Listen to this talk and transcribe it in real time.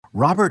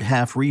Robert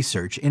Half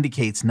research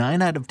indicates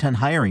 9 out of 10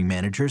 hiring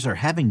managers are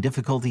having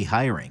difficulty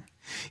hiring.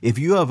 If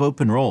you have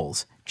open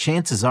roles,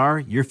 chances are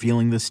you're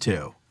feeling this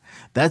too.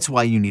 That's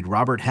why you need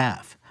Robert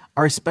Half.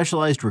 Our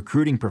specialized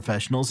recruiting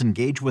professionals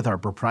engage with our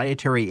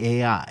proprietary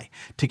AI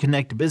to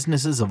connect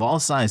businesses of all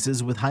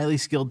sizes with highly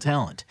skilled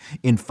talent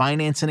in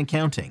finance and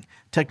accounting,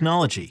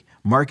 technology,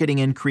 marketing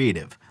and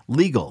creative,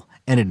 legal,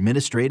 and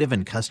administrative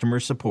and customer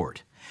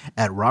support.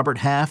 At Robert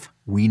Half,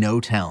 we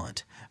know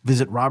talent.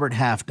 Visit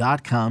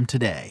roberthalf.com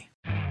today.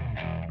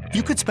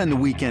 You could spend the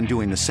weekend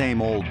doing the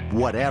same old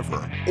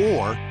whatever,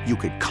 or you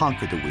could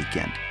conquer the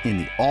weekend in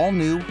the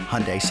all-new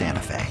Hyundai Santa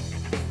Fe.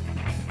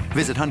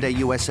 Visit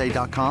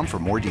HyundaiUSA.com for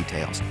more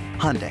details.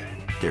 Hyundai,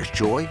 there's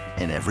joy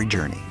in every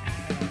journey.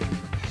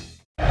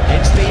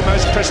 It's the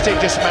most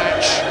prestigious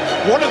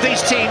match. One of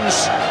these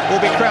teams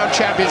will be crowned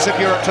champions of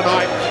Europe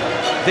tonight.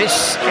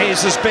 This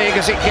is as big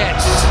as it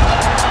gets.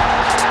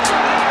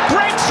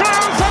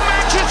 Breakthrough for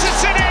Manchester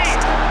City!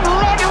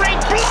 Rodri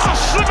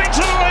blasts them into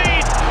the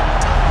lead!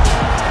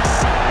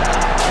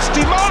 It's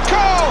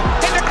DiMarco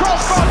in the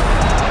crossbar.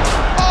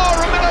 Oh,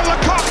 Romelu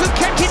Lukaku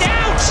kept it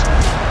out!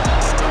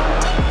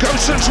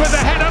 Gosens with the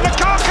header,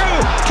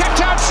 Lukaku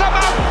kept out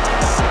somehow.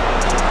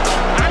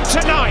 And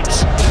tonight,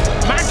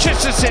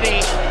 Manchester City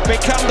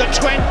become the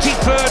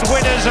 23rd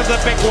winners of the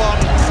big one.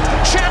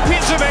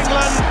 Champions of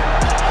England,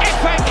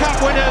 FA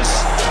Cup winners,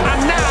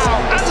 and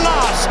now, at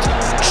last,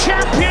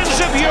 champions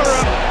of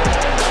Europe.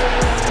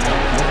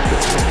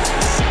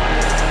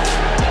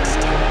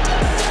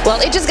 Well,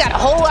 it just got a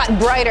whole lot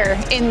brighter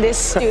in this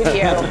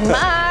studio.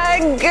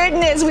 My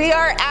goodness, we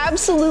are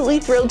absolutely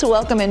thrilled to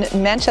welcome in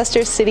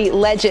Manchester City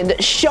legend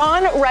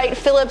Shaun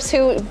Wright-Phillips,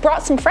 who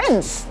brought some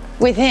friends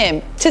with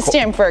him to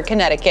Stamford,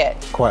 Connecticut.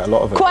 Quite a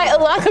lot of them. Quite a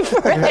lot of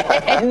friends.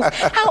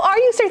 How are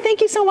you, sir?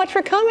 Thank you so much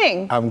for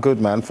coming. I'm good,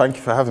 man. Thank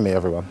you for having me,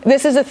 everyone.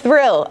 This is a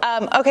thrill.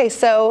 Okay,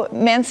 so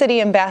Man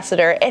City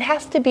ambassador, it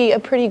has to be a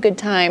pretty good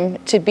time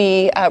to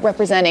be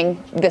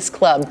representing this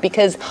club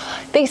because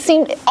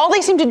all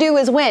they seem to do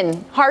is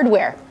win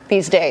hardware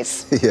these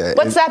days. Yeah.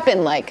 What's that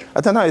been like?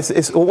 I don't know.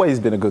 It's always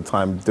been a good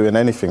time doing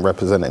anything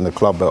representing the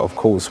club, but of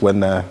course,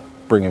 when they're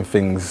bringing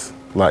things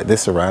like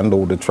this around,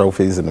 all the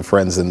trophies and the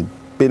friends, and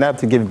being able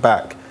to give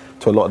back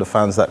to a lot of the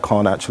fans that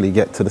can't actually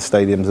get to the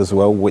stadiums as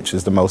well, which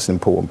is the most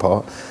important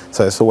part.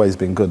 So it's always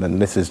been good,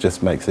 and this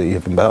just makes it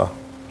even better.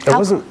 It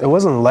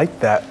wasn't like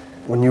that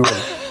when you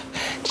were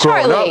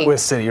growing up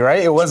with City,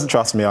 right? It wasn't.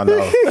 Trust me, I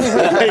know.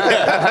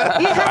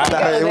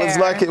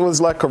 It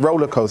was like a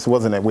roller coaster,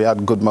 wasn't it? We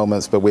had good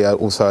moments, but we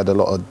also had a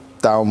lot of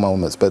down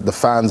moments. But the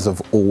fans have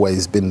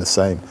always been the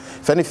same.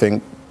 If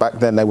anything, back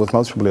then they was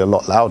most probably a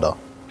lot louder.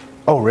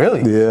 Oh,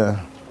 really?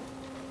 Yeah.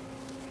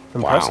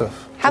 Impressive.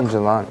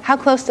 Wow. How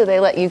close do they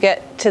let you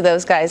get to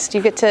those guys? Do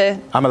you get to?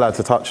 I'm allowed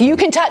to touch them. You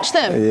can touch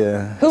them.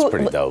 Yeah. That's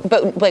pretty dope.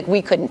 But like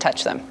we couldn't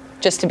touch them.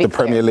 Just to be the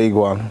Premier League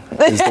one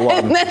is the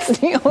one. That's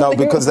the only No,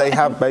 because they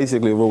have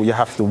basically a rule: you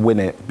have to win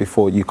it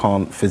before you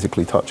can't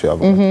physically touch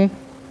it.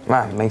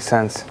 Wow, makes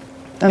sense.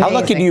 Amazing. How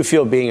lucky do you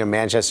feel being a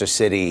Manchester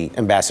City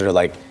ambassador?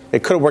 Like,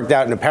 it could have worked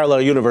out in a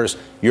parallel universe.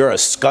 You're a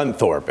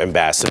Scunthorpe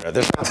ambassador.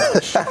 There's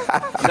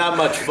not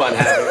much fun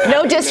having.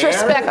 No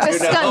disrespect to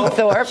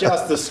Scunthorpe.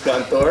 Just the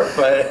Scunthorpe,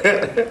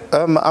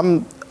 but.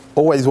 I'm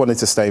always wanted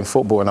to stay in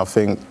football, and I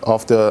think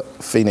after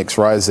Phoenix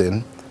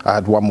Rising, I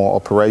had one more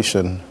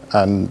operation,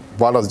 and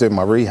while I was doing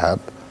my rehab,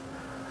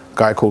 a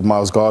guy called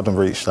Miles Garden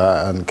reached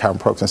out, and Karen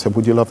Proctor said,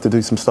 "Would you love to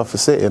do some stuff for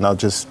City?" And I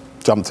just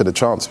jumped to the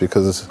chance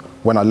because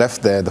when I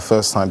left there the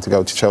first time to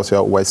go to Chelsea, I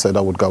always said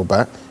I would go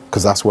back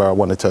because that's where I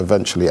wanted to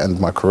eventually end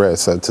my career.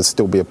 So to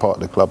still be a part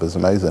of the club is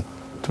amazing.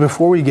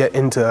 Before we get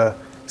into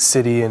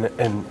City and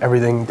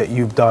everything that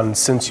you've done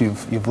since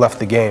you've left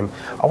the game,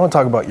 I want to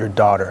talk about your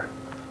daughter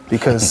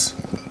because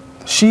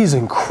she's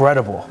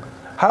incredible.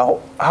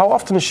 How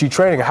often is she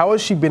training? How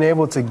has she been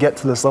able to get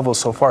to this level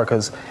so far?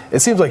 Because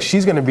it seems like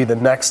she's going to be the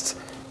next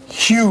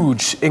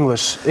huge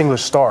English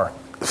star.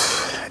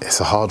 It's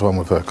a hard one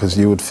with her because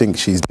you would think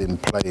she's been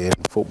playing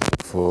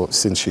football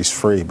since she's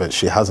 3, but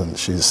she hasn't.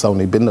 She's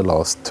only been the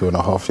last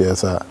 2.5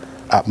 years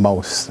at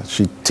most.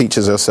 She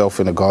teaches herself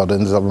in the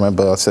gardens. I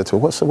remember I said to her,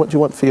 what do you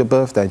want for your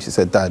birthday? And she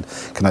said, "Dad,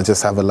 can I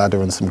just have a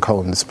ladder and some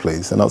cones,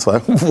 please?" And I was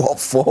like, what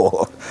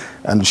for?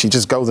 And she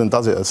just goes and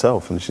does it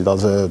herself. And she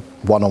does her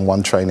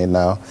one-on-one training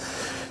now.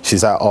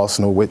 She's at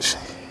Arsenal, which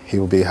he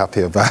will be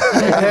happy about.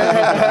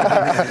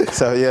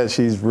 So, yeah,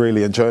 she's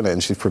really enjoying it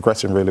and she's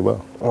progressing really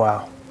well.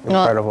 Wow.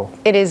 Incredible. Well,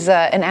 it is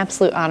an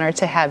absolute honor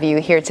to have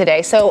you here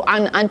today. So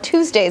on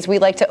Tuesdays, we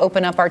like to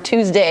open up our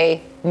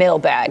Tuesday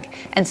mailbag.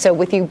 And so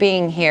with you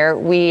being here,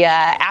 we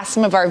asked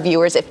some of our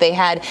viewers if they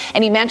had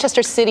any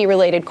Manchester City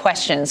related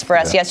questions for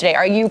us yesterday.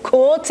 Are you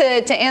cool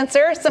to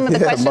answer some of the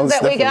questions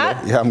that we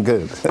got? Yeah, I'm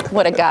good.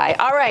 What a guy.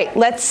 All right,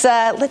 let's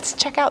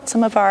check out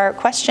some of our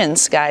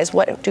questions, guys.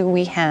 What do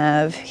we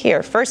have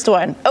here? First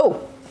one. Oh,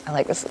 I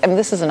like this. I mean,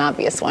 this is an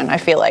obvious one, I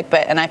feel like,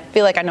 and I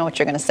feel like I know what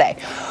you're going to say.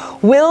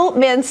 Will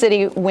Man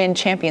City win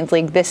Champions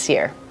League this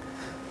year?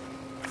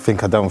 I'm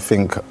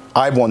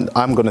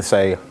going to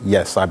say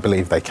yes, I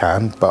believe they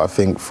can, but I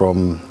think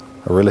from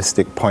a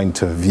realistic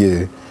point of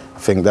view, I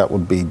think that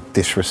would be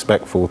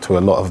disrespectful to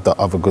a lot of the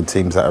other good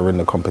teams that are in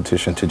the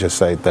competition to just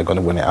say they're going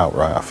to win it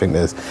outright. I think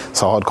it's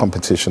a hard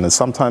competition, and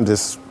sometimes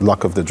it's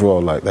luck of the draw.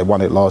 Like, they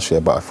won it last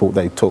year, but I thought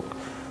they took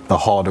the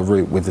harder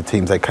route with the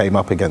teams they came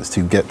up against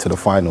to get to the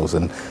finals,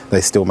 and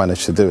they still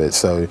managed to do it.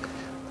 So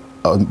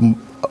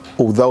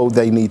although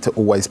they need to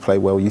always play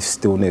well, you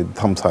still need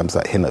sometimes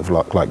that hint of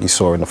luck like you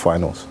saw in the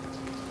finals.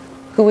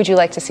 Who would you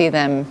like to see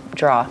them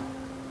draw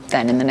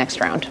then in the next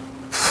round?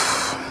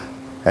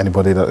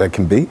 Anybody that they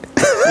can beat.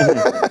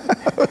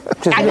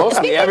 I was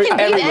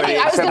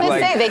going to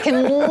say they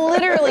can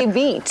literally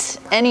beat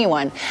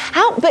anyone.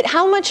 But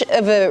how much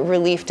of a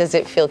relief does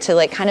it feel to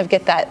like kind of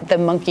get the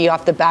monkey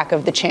off the back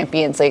of the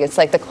Champions League? It's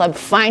like the club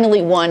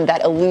finally won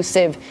that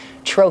elusive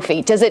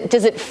trophy. Does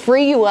it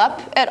free you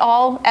up at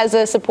all as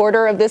a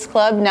supporter of this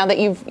club now that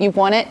you've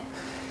won it?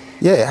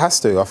 Yeah, it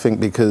has to. I think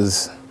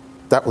because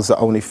that was the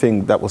only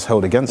thing that was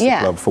held against the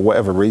club. For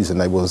whatever reason,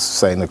 they was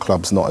saying the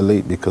club's not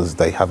elite because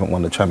they haven't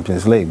won the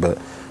Champions League. But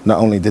not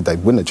only did they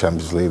win the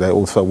Champions League, they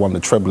also won the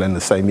treble in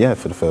the same year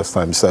for the first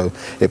time. So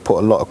it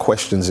put a lot of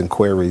questions and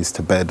queries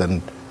to bed,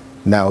 and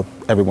now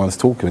everyone's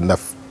talking. They're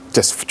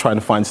just trying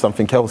to find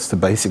something else to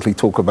basically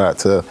talk about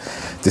to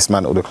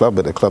dismantle the club,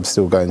 but the club's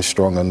still going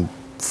strong and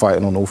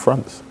fighting on all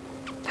fronts.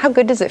 How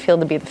good does it feel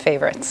to be the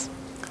favourites?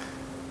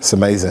 It's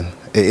amazing.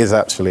 It is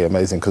actually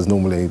amazing because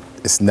normally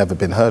it's never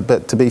been heard.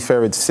 But to be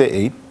fair, it's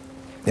City.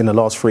 In the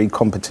last 3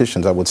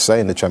 competitions, I would say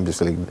in the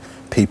Champions League,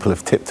 people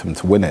have tipped them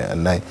to win it,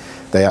 and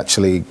they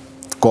actually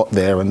got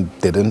there and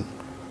didn't,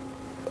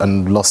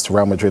 and lost to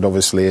Real Madrid,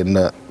 obviously, in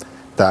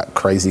that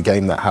crazy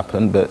game that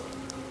happened. But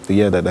the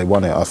year that they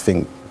won it, I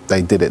think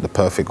they did it the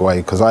perfect way,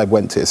 because I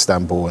went to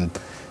Istanbul and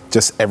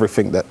just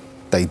everything that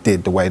they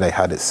did, the way they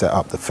had it set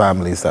up, the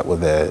families that were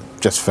there,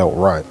 just felt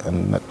right,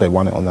 and they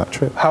won it on that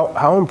trip.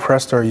 How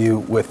impressed are you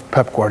with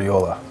Pep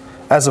Guardiola?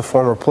 As a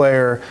former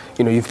player,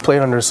 you've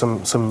played under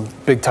some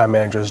big-time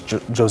managers,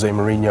 Jose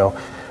Mourinho.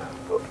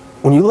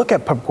 When you look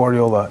at Pep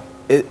Guardiola,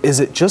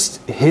 is it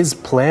just his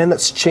plan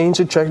that's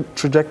changed the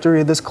trajectory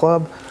of this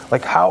club?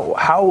 Like,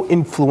 how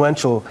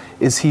influential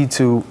is he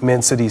to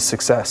Man City's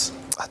success?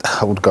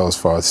 I would go as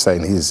far as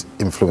saying he's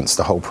influenced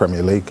the whole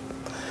Premier League.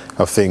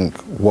 I think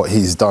what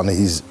he's done,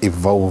 he's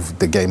evolved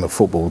the game of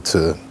football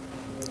to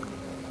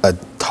a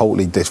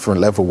totally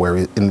different level, where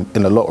in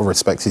a lot of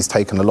respects he's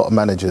taken a lot of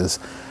managers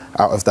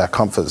out of their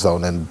comfort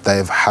zone, and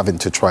they're having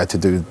to try to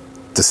do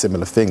the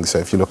similar things. So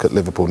if you look at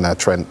Liverpool now,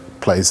 Trent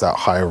plays that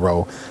higher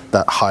role,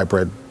 that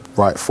hybrid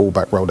right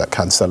fullback role that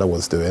Cancelo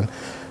was doing.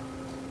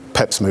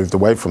 Pep's moved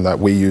away from that.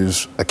 We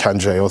use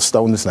Akanji or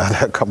Stones now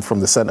that come from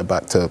the centre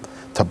back to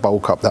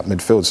bulk up that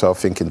midfield. So I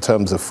think in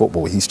terms of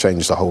football, he's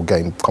changed the whole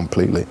game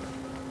completely.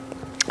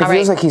 It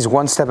feels like he's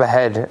one step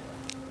ahead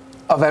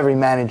of every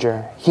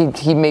manager.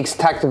 He makes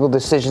tactical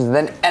decisions,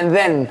 and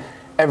then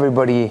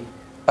everybody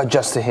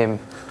adjusts to him.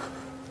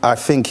 I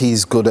think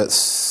he's good at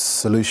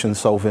solution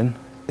solving,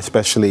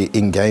 especially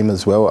in game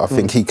as well. I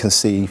think he can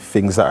see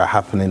things that are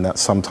happening that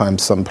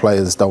sometimes some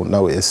players don't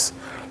notice,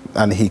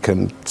 and he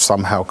can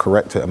somehow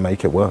correct it and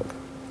make it work.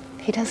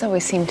 He does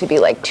always seem to be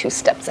like 2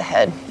 steps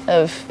ahead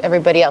of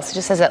everybody else. He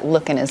just has that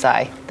look in his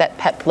eye, that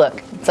Pep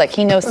look. It's like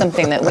he knows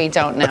something that we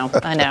don't know.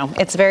 I know.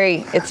 It's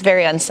very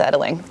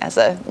unsettling as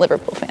a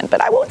Liverpool fan,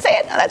 but I won't say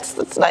it.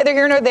 That's neither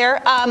here nor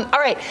there. All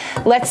right,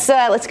 let's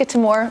get to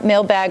more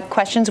mailbag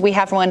questions. We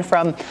have one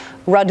from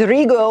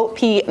Rodrigo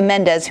P.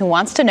 Mendez, who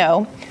wants to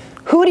know,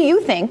 who do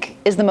you think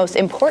is the most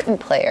important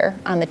player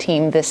on the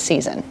team this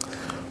season?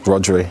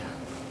 Rodri.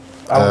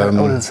 I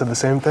would have said the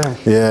same thing.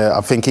 Yeah,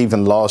 I think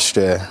even last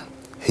year,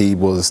 he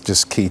was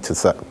just key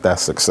to their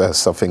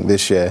success. I think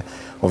this year,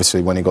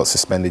 obviously, when he got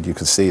suspended, you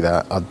could see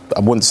that. I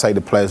wouldn't say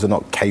the players are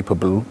not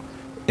capable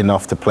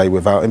enough to play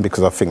without him,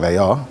 because I think they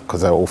are,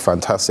 because they're all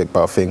fantastic.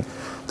 But I think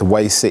the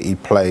way City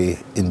play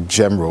in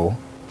general,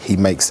 he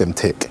makes them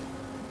tick.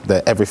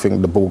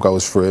 Everything, the ball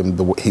goes through him,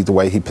 the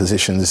way he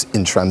positions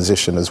in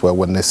transition as well,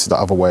 when this is the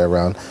other way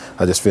around.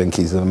 I just think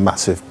he's a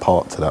massive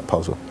part to that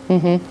puzzle.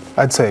 Mm-hmm.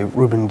 I'd say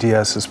Ruben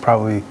Dias is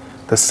probably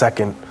the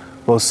second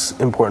most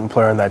important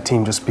player on that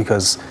team, just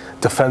because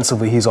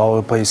defensively he's all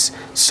over the place,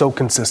 so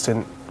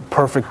consistent,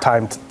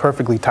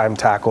 perfectly timed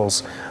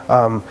tackles.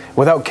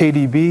 Without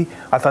KDB,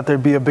 I thought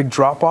there'd be a big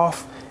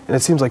drop-off, and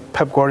it seems like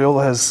Pep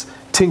Guardiola has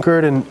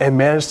tinkered and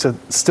managed to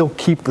still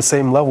keep the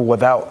same level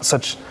without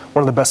such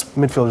one of the best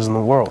midfielders in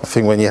the world. I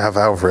think when you have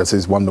Alvarez,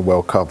 who's won the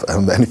World Cup,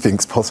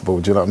 anything's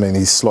possible. Do you know what I mean?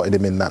 He's slotted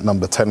him in that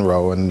number 10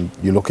 role, and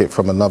you look at it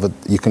from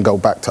you can go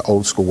back to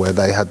old school where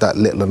they had that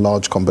little and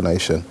large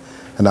combination.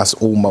 And that's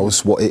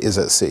almost what it is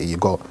at City.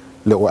 You've got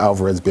little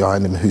Alvarez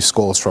behind him who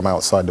scores from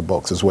outside the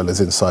box as well as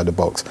inside the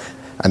box.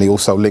 And he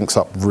also links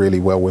up really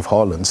well with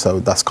Haaland, so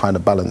that's kind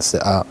of balanced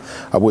it out.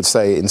 I would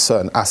say in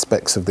certain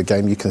aspects of the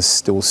game, you can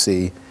still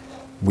see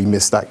we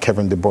miss that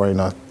Kevin De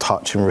Bruyne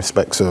touch in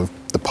respects of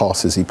the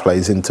passes he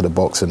plays into the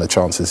box and the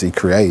chances he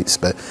creates.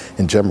 But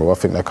in general, I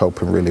think they're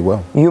coping really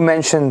well. You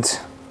mentioned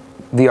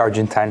the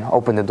Argentine.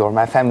 Open the door.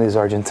 My family is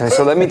Argentine.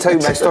 So let me tell you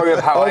my story of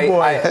how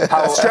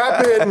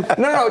Strap in.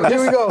 No,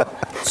 here we go.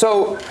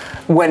 So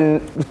when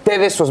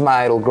Tevez was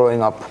my idol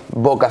growing up,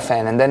 Boca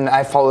fan, and then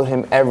I followed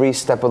him every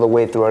step of the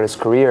way throughout his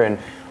career. And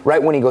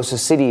right when he goes to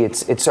City,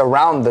 it's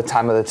around the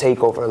time of the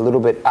takeover, a little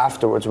bit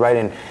afterwards, right?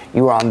 And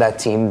you were on that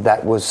team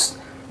that was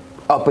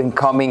up and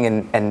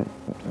coming and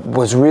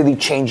was really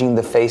changing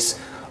the face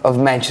of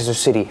Manchester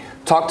City.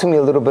 Talk to me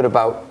a little bit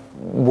about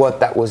what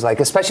that was like,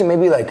 especially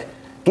maybe like,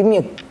 give me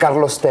a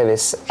Carlos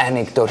Tevez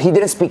anecdote. He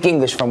didn't speak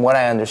English from what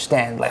I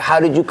understand. Like, how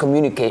did you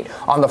communicate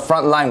on the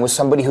front line with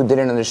somebody who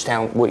didn't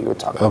understand what you were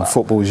talking about?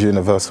 Football is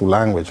universal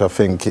language. I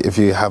think if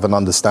you have an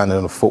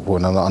understanding of football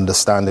and an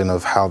understanding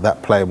of how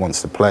that player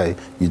wants to play,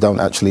 you don't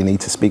actually need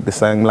to speak the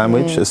same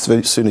language. As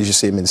soon as you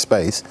see him in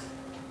space,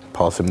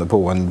 pass him the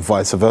ball and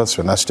vice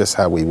versa. And that's just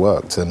how we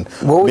worked. And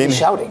what was he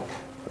shouting?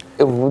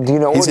 Do you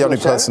know? He's the only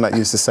person that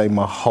used to say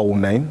my whole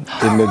name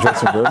in the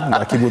dressing room.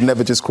 Like, he would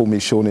never just call me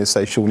Shaun, he'd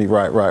say Shawnee,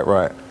 right.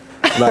 Like,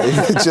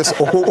 it was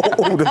just all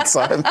the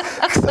time.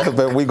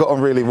 But we got on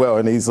really well,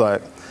 and he's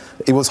like,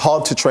 it was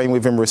hard to train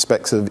with him,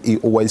 respect of he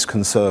always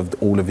conserved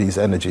all of his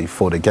energy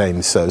for the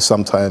game. So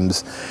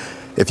sometimes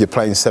if you're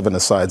playing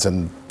 7-a-sides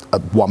and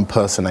one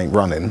person ain't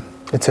running,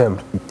 it's him.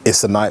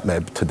 It's a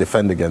nightmare to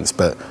defend against.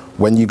 But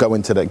when you go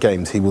into that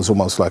games, he was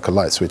almost like a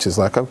light switch. It's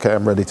like, okay,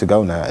 I'm ready to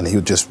go now. And he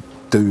would just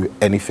do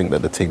anything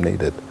that the team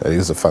needed. And he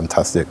was a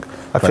fantastic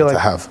player to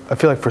have. I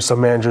feel like for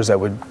some managers that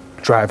would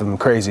drive them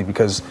crazy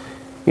because,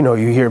 you know,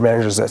 you hear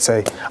managers that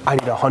say, I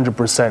need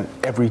 100%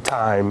 every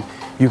time.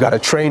 You got to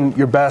train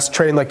your best,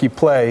 train like you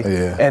play.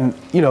 Yeah. And,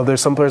 you know,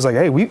 there's some players like,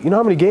 hey, you know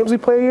how many games we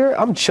play here?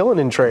 I'm chilling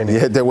in training.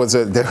 Yeah, there was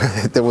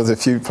a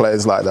few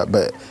players like that.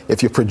 But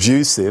if you're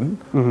producing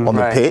on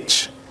the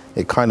pitch,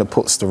 it kind of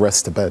puts the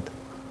rest to bed.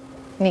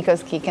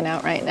 Nico's geeking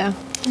out right now.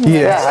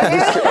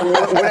 Yeah.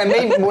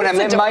 when I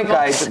met my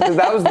guys,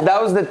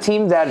 that was the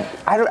team that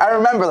I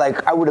remember.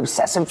 Like, I would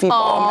obsess in FIFA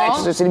on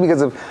Manchester City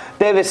because of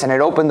Davis, and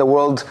it opened the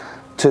world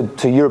to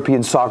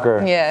European soccer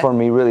for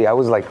me. Really, I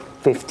was like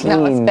 15, that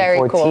was very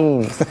 14.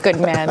 Cool.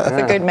 Good man.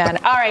 That's a good man.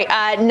 All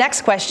right,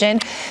 next question.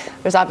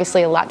 There's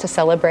obviously a lot to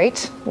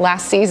celebrate.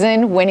 Last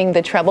season, winning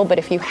the treble, but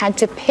if you had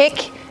to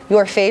pick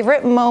your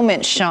favorite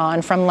moment,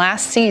 Shaun, from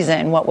last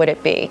season, what would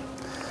it be?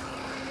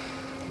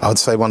 I would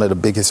say one of the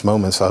biggest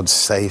moments I'd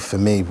say for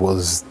me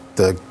was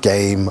the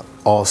game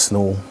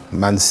Arsenal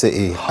Man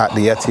City at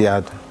the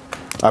Etihad.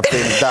 I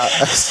think that.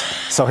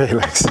 Sorry,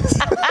 Alexis.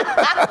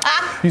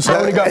 You saw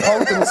when he got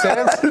punked in the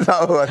stands? No,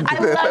 I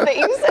love that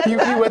you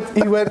said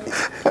he went.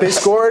 They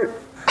scored,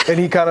 and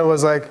he kind of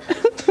was like,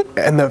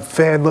 and the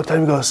fan looked at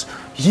him and goes,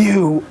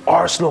 "You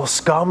Arsenal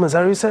scum." Is that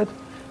what he said?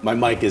 My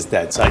mic is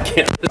dead, so I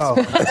can't.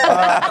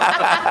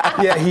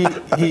 Yeah,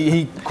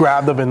 he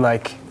grabbed him and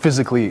like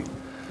physically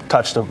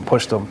touched him,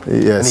 pushed him.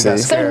 Yeah, and he got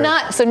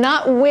scared. So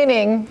not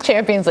winning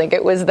Champions League.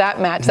 It was that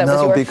match that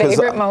was your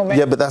favorite moment.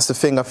 Yeah, but that's the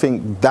thing. I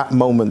think that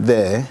moment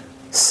there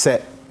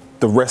set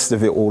the rest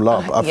of it all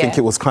up. I think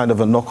it was kind of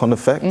a knock-on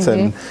effect.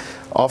 And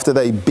after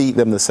they beat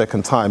them the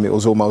second time, it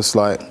was almost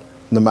like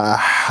no matter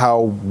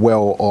how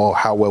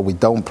well we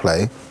don't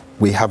play,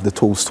 we have the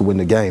tools to win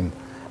the game.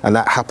 And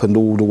that happened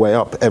all the way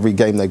up. Every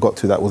game they got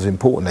to that was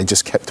important. They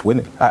just kept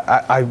winning.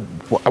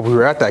 We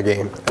were at that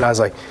game, and I was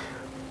like,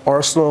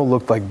 Arsenal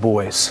looked like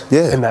boys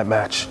in that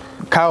match.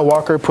 Kyle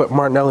Walker put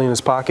Martinelli in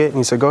his pocket, and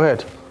he said, "Go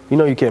ahead. You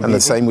know you can't beat me." And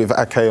the same with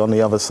Ake on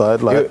the other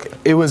side. Like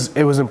it was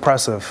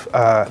impressive.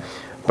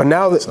 But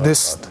now that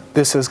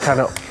this is kind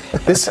of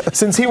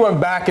since he went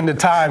back into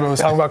time and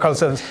was talking about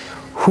Carlos Tevez,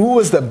 who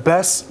was the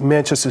best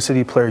Manchester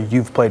City player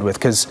you've played with?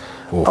 Because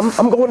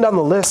I'm going down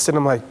the list, and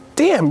I'm like,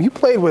 damn, you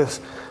played with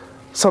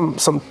some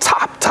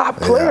top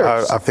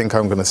players. I think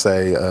I'm going to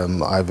say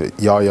either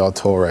Yaya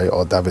Toure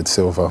or David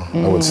Silva.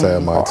 I would say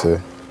are my two.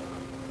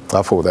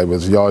 I thought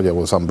Yaya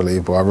was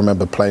unbelievable. I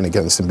remember playing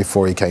against him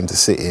before he came to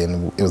City,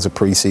 and it was a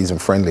pre-season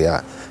friendly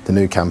at the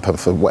Nou Camp, and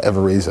for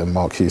whatever reason,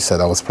 Mark Hughes said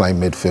I was playing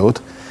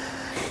midfield.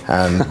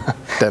 And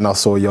then I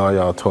saw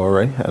Yaya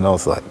Toure, and I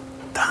was like,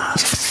 damn.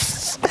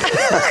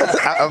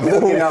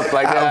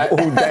 out of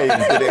all days,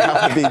 did it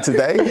have to be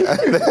today?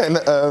 And then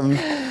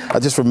I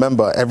just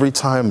remember every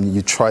time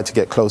you try to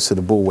get close to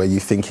the ball where you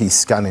think he's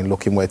scanning,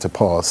 looking where to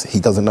pass, he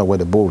doesn't know where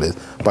the ball is.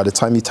 By the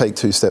time you take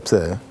 2 steps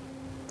there,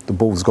 the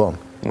ball's gone.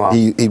 Wow.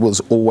 He was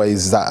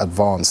always that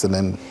advanced. And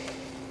then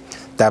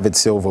David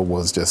Silva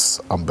was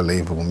just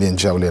unbelievable. Me and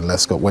Jolien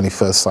Lescott, when he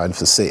first signed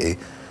for City,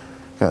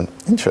 going,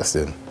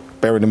 interesting.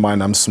 Bearing in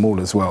mind I'm small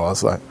as well, I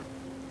was like,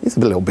 he's a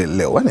little bit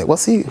little, isn't it?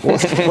 What's he going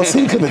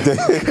to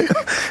do?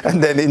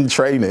 And then in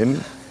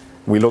training,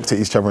 we looked at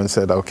each other and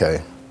said,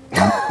 okay,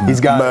 he's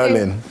got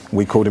Merlin.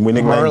 We called him. We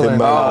nicknamed him Merlin.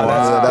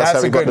 That's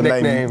how we got the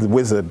nickname. name the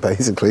Wizard,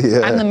 basically.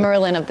 Yeah. I'm the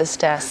Merlin of this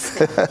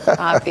desk,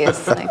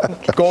 obviously.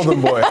 Golden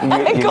boy.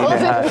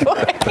 Golden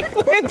boy.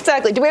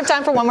 Exactly. Do we have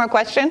time for one more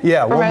question?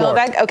 Yeah, one more.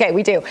 Okay,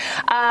 we do.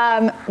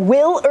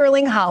 Will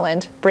Erling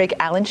Haaland break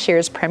Alan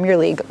Shearer's Premier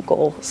League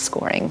goal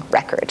scoring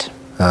record?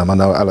 I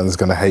know Alan's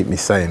going to hate me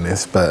saying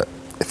this, but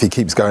if he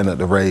keeps going at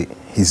the rate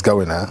he's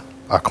going at,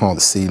 I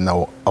can't see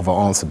no other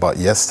answer but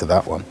yes to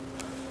that one.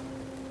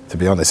 To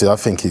be honest, I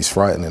think he's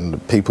frightening.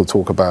 People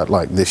talk about,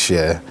 like, this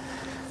year,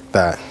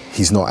 that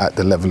he's not at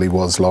the level he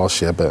was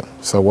last year, but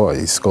so what?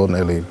 He scored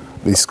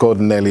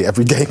nearly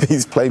every game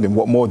he's played in.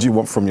 What more do you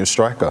want from your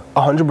striker?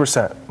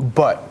 100%.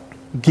 But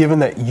given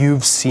that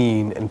you've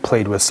seen and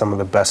played with some of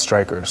the best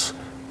strikers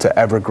to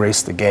ever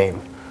grace the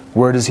game,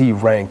 where does he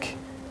rank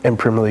in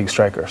Premier League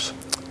strikers?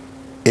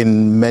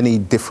 In many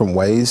different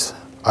ways,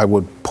 I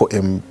would put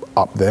him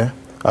up there.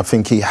 I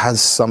think he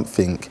has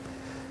something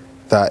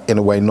that, in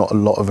a way, not a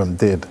lot of them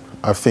did.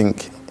 I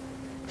think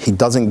he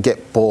doesn't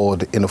get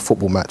bored in a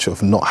football match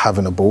of not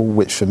having a ball,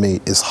 which for me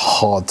is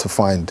hard to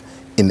find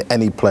in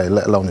any player,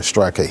 let alone a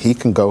striker. He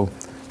can go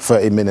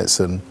 30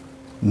 minutes and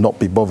not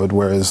be bothered,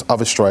 whereas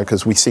other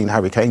strikers, we've seen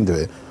Harry Kane do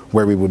it,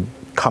 where he would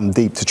come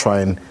deep to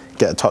try and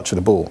get a touch of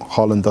the ball.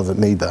 Haaland doesn't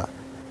need that.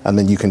 And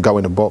then you can go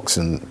in the box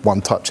and one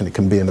touch and it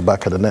can be in the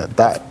back of the net.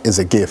 That is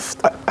a gift.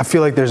 I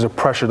feel like there's a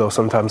pressure, though,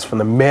 sometimes from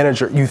the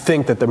manager. You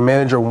think that the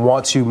manager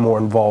wants you more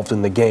involved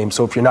in the game.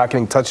 So if you're not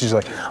getting touches,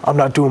 you're like, I'm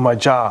not doing my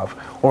job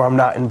or I'm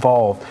not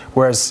involved.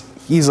 Whereas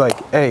he's like,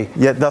 hey,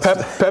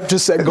 Pep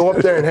just said go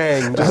up there and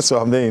hang. That's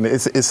what I mean.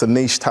 It's a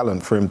niche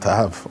talent for him to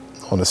have,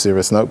 on a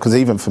serious note. Because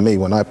even for me,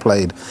 when I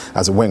played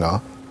as a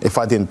winger, if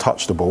I didn't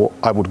touch the ball,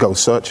 I would go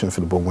searching for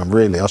the ball when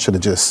really I should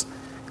have just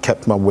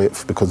kept my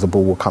width because the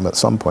ball will come at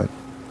some point.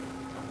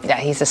 Yeah,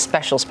 he's a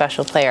special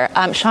player.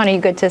 Shaun, are you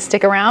good to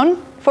stick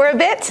around for a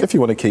bit? If you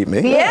want to keep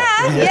me.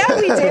 Yeah,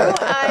 we do.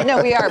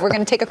 No, we are. We're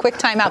going to take a quick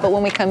time out, but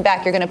when we come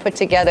back, you're going to put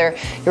together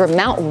your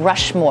Mount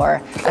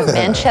Rushmore of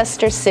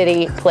Manchester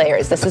City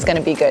players. This is going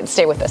to be good.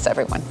 Stay with us,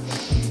 everyone.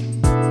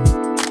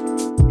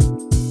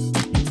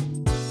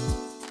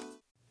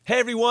 Hey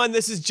everyone,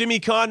 this is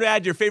Jimmy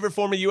Conrad, your favorite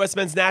former U.S.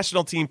 men's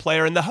national team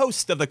player and the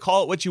host of the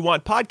Call It What You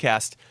Want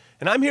podcast.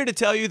 And I'm here to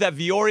tell you that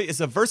Vuori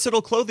is a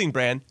versatile clothing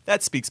brand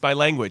that speaks my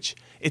language.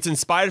 It's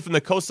inspired from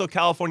the coastal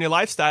California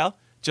lifestyle,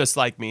 just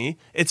like me.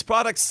 Its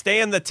products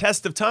stand the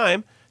test of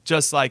time,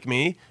 just like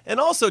me. And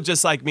also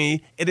just like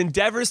me, it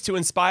endeavors to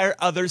inspire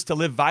others to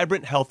live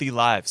vibrant, healthy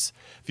lives.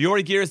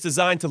 Vuori gear is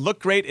designed to look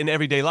great in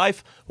everyday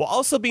life while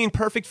also being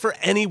perfect for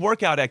any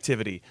workout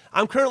activity.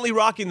 I'm currently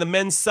rocking the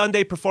men's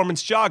Sunday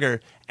Performance Jogger,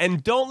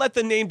 and don't let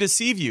the name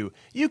deceive you.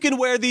 You can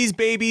wear these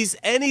babies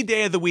any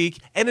day of the week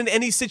and in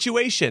any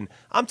situation.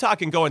 I'm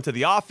talking going to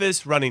the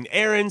office, running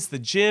errands, the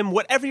gym,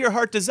 whatever your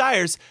heart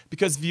desires,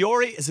 because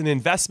Vuori is an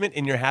investment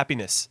in your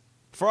happiness.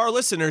 For our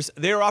listeners,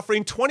 they are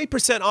offering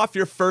 20% off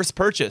your first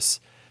purchase.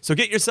 So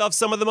get yourself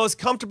some of the most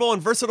comfortable and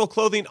versatile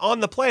clothing on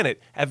the planet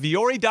at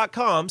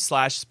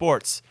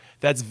vuori.com/sports.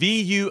 That's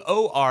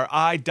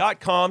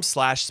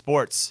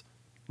VUORI.com/sports.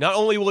 Not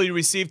only will you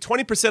receive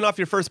 20% off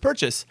your first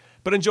purchase,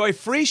 but enjoy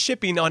free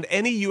shipping on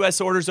any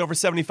U.S. orders over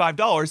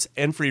 $75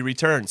 and free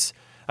returns.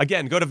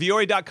 Again, go to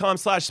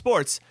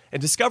vuori.com/sports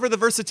and discover the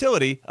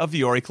versatility of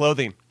Vuori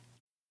clothing.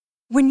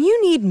 When you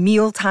need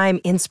mealtime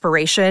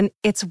inspiration,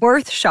 it's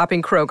worth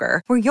shopping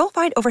Kroger, where you'll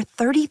find over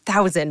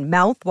 30,000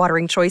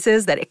 mouth-watering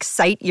choices that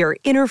excite your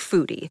inner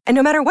foodie. And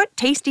no matter what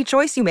tasty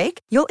choice you make,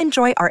 you'll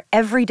enjoy our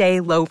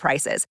everyday low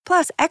prices,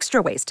 plus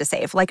extra ways to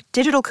save, like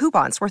digital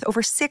coupons worth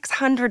over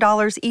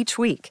 $600 each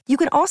week. You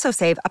can also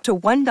save up to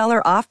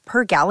 $1 off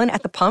per gallon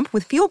at the pump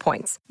with fuel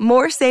points.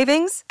 More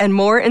savings and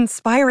more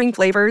inspiring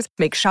flavors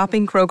make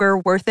shopping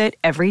Kroger worth it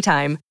every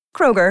time.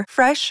 Kroger,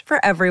 fresh for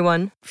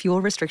everyone.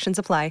 Fuel restrictions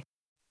apply.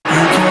 You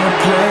can't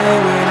play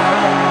with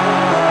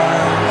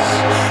us.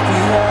 We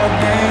are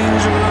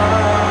dangerous.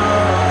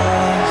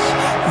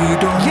 We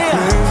don't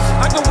play.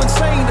 I go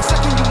insane the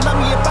second you let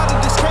me up out of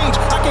this cage.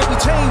 I can't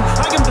be tamed.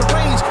 I am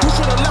deranged. You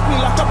should have left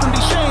me locked up in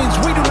these chains.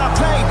 We do not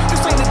play.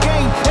 This ain't a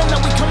game. And now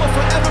we coming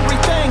for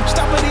everything.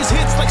 Stopping these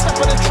hits like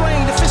stopping a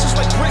train. The fish is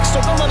like bricks, so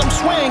don't let them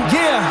swing.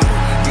 Yeah,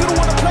 you don't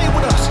want to play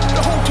with us.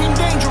 The whole team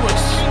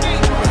dangerous.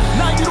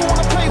 Now you don't want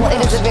to play with us. Well,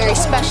 it is a very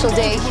special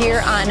day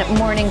here on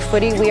Morning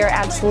Footy. We are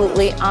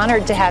absolutely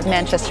honored to have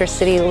Manchester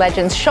City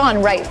legends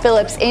Shaun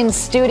Wright-Phillips in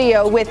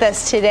studio with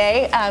us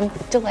today.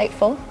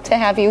 Delightful to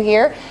have you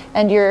here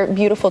and your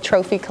beautiful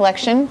trophy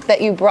collection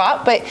that you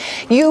brought. But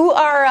you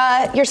are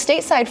you're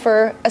stateside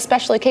for a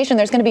special occasion.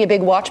 There's going to be a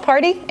big watch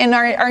party in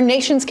our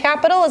nation's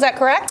capital. Is that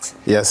correct?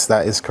 Yes,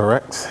 that is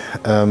correct.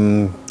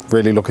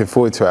 Really looking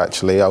forward to it,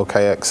 actually.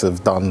 LKX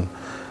have done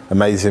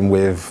amazing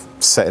with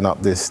setting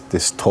up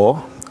this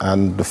tour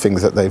and the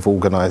things that they've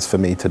organised for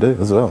me to do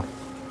as well.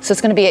 So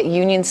it's going to be at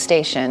Union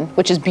Station,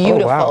 which is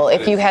beautiful. Oh, wow.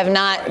 If you have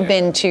not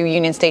been to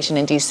Union Station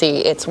in D.C.,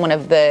 it's one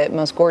of the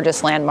most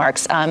gorgeous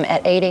landmarks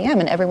at 8 a.m.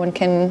 and everyone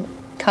can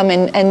come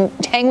in and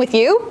hang with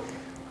you.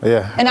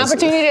 Yeah. An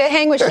opportunity to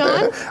hang with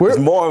Shaun? It's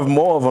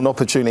more of an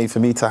opportunity for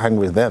me to hang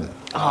with them.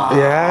 Aww.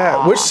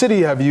 Yeah. Which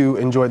city have you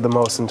enjoyed the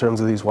most in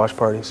terms of these watch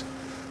parties?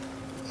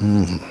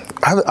 I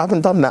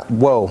haven't done that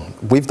well.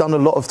 We've done a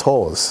lot of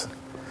tours.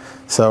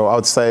 So I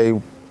would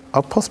say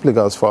I'll possibly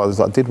go as far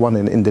as I did one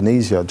in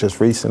Indonesia just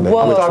recently.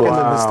 Whoa. I'm talking in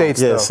the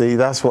States, yeah, though. see,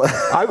 that's what.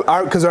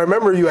 Because I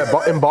remember you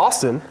in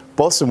Boston.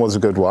 Boston was a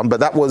good one, but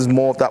that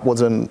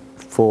wasn't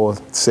for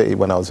City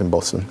when I was in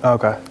Boston.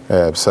 Okay.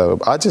 Yeah, so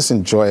I just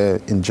enjoy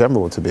it in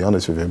general, to be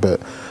honest with you.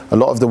 But a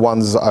lot of the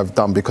ones that I've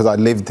done, because I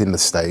lived in the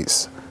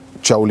States,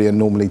 Jolien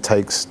normally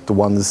takes the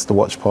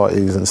watch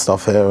parties and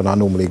stuff here, and I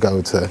normally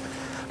go to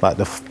like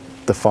the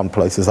fun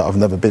places that I've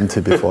never been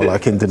to before,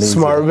 like Indonesia.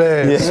 Smart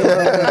man.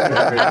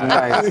 Yeah.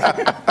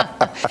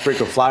 Nice.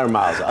 Frequent flyer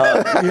miles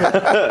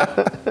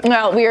up.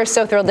 Well, we are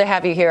so thrilled to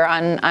have you here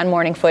on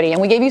Morning Footy,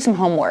 and we gave you some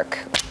homework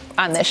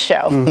on this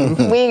show.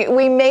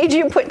 We made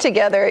you put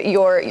together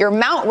your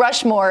Mount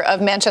Rushmore of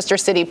Manchester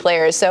City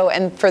players. So,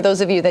 and for those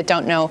of you that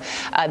don't know,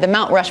 the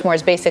Mount Rushmore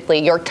is basically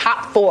your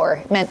top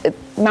four.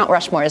 Mount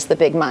Rushmore is the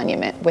big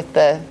monument with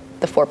the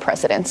 4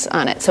 presidents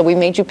on it. So we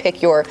made you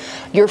pick your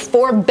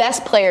 4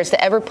 best players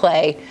to ever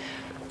play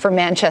for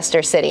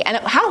Manchester City. And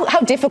how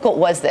difficult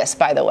was this,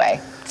 by the way,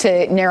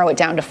 to narrow it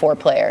down to 4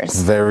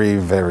 players? Very,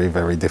 very,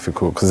 very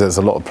difficult, because there's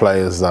a lot of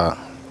players that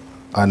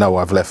I know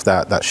I've left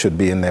out that should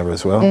be in there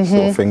as well.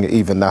 Sort of thing.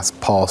 Even that's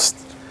past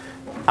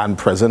and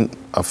present,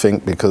 I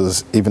think,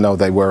 because even though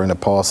they were in the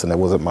past and there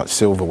wasn't much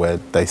silverware,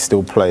 they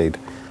still played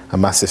a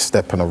massive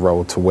step in a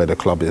road to where the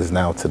club is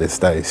now to this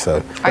day.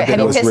 So Have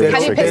you pissed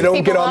They don't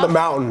get people on the off?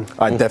 mountain.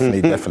 I definitely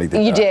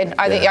did. You that. did.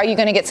 Are Yeah. you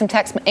going to get some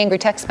angry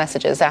text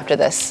messages after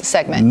this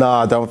segment? No,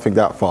 I don't think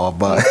that far,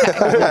 but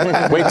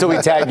Wait till we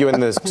tag you in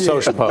this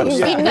social post.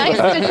 Be nice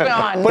to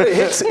Shaun. But it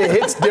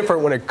hits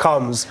different when it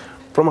comes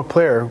from a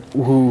player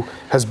who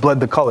has bled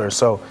the colors.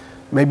 So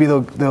maybe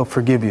they'll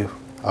forgive you.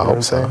 I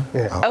hope so.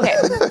 Yeah. Okay.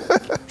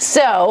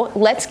 So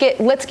let's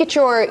get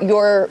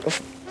your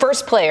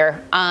first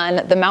player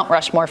on the Mount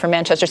Rushmore for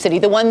Manchester City,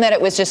 the one that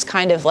it was just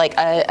kind of like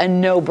a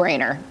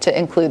no-brainer to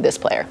include this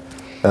player.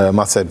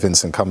 I said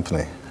Vincent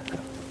Kompany.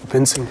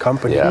 Vincent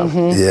Kompany. Yeah.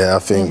 Yeah, I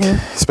think,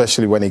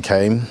 especially when he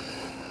came,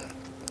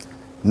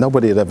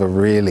 nobody had ever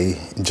really,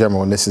 in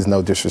general, and this is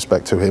no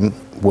disrespect to him,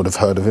 would have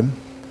heard of him.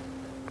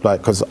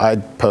 Like, because I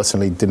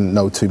personally didn't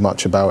know too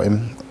much about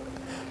him,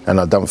 and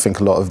I don't think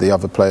a lot of the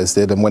other players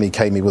did. And when he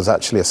came, he was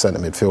actually a centre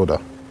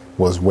midfielder,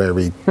 was where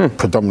he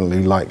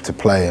predominantly liked to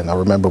play. And I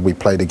remember we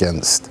played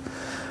against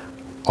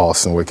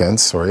Arsenal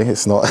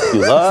it's not.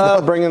 You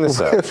love bringing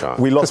this up,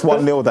 Shaun. We lost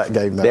 1-0 that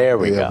game. Now. There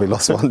we go. We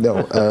lost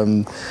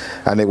 1-0.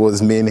 And it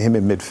was me and him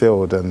in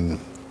midfield, and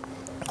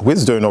we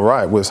was doing all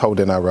right. We was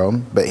holding our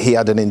own, but he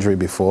had an injury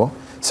before,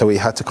 so he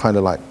had to kind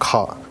of like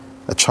cut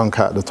a chunk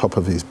out the top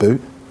of his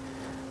boot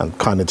and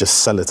kind of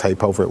just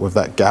sellotape over it with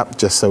that gap,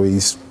 just so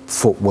his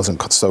foot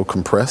wasn't so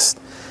compressed.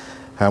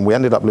 And we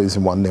ended up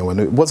losing 1-0, and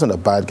it wasn't a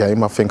bad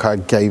game. I think I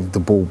gave the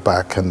ball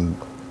back, and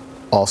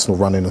Arsenal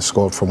ran in and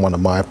scored from one of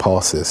my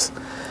passes.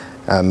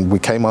 And we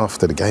came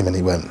after the game, and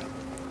he went,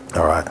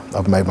 all right,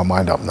 I've made my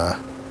mind up now.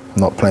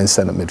 I'm not playing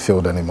centre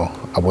midfield anymore.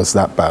 I was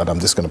that bad. I'm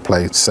just going to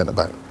play centre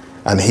back.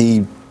 And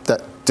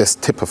that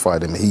just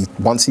typified him.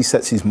 Once he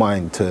sets his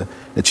mind to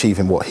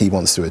achieving what he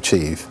wants to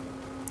achieve,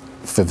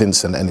 for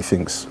Vincent,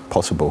 anything's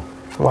possible.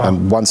 Wow.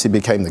 And once he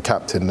became the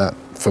captain, that,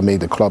 for me,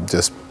 the club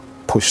just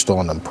pushed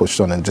on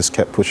and just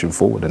kept pushing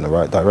forward in the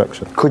right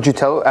direction. Could you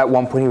tell at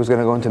one point he was going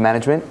to go into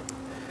management?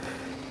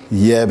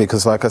 Yeah,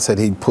 because like I said,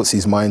 he puts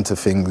his mind to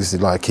things.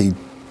 Like, he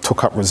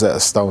took up Rosetta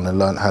Stone and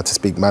learned how to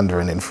speak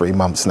Mandarin in 3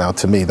 months. Now,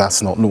 to me,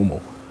 that's not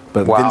normal.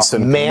 But Wow.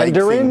 Vincent can make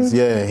Mandarin? things,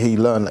 yeah, he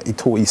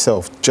taught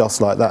himself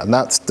just like that. And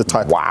that's the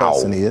type of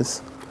person he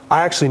is.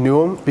 I actually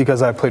knew him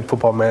because I played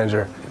Football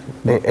Manager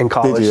in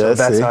college. Did you? So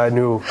that's See? how I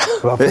knew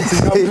about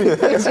Vincent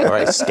Kompany. All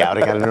right,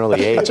 scouting at an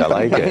early age. I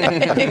like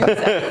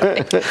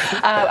it.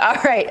 All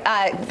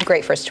right.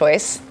 Great first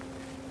choice.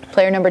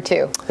 Player number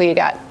 2. Who you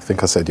got? I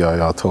think I said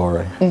Yaya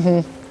Toure.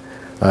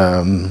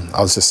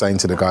 I was just saying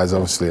to the guys,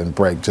 obviously, in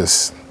break,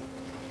 just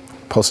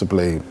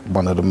possibly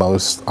one of the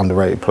most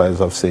underrated players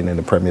I've seen in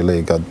the Premier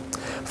League. I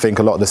think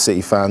a lot of the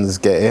City fans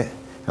get it,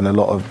 and a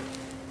lot of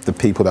the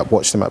people that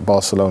watched him at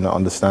Barcelona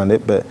understand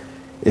it. But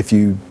if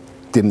you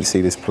didn't see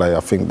this play,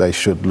 I think they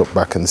should look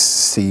back and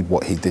see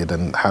what he did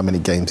and how many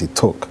games he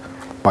took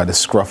by the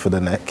scruff of the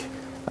neck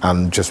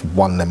and just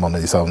won them on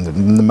his own.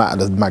 No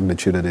matter the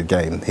magnitude of the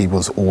game, he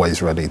was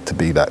always ready to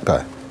be that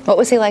guy. What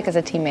was he like as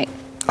a teammate?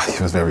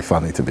 He was very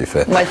funny, to be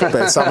fair. Was he?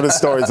 But some of the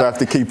stories I have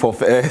to keep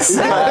off air. That's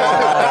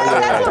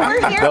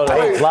what we're here No, for.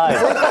 it's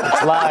live.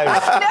 It's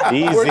live.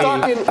 Easy.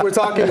 We're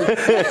talking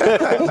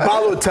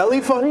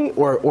Balotelli funny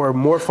or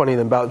more funny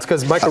than Balotelli?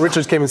 Because Michael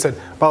Richards came and said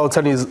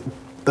Balotelli is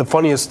the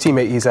funniest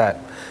teammate he's had.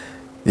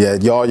 Yeah,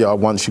 Yaya,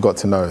 once you got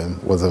to know him,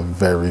 was a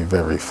very,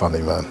 very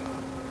funny man.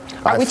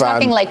 Are we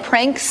talking like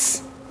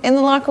pranks in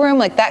the locker room,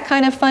 like that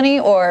kind of funny,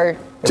 or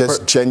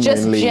just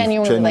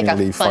genuinely like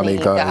a funny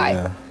guy?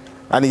 Yeah.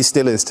 And he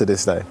still is to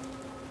this day.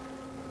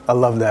 I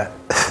love that.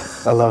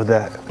 I love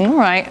that. All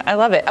right, I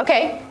love it.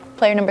 Okay,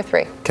 player number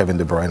 3. Kevin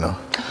De Bruyne.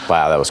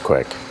 Wow, that was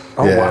quick.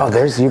 Oh, Yeah. wow.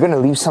 You're going to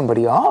leave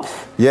somebody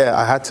off? Yeah,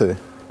 I had to.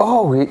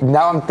 Oh,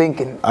 now I'm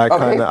thinking. I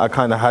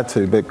kind of had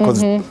to,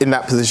 because in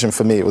that position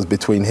for me, it was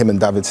between him and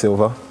David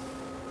Silva.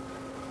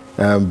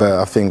 But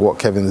I think what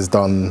Kevin's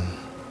done,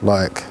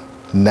 like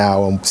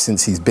now and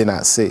since he's been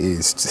at City,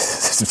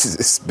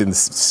 it's been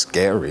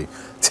scary.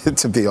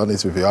 To be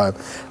honest with you,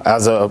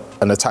 as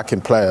an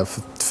attacking player,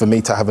 for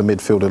me to have a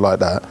midfielder like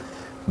that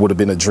would have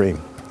been a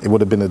dream. It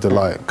would have been a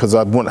delight, because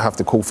I wouldn't have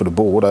to call for the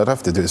ball. What I'd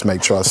have to do is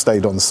make sure I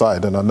stayed on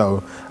side, and I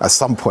know at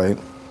some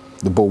point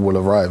the ball will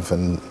arrive.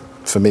 And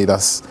for me,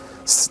 that's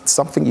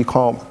something you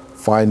can't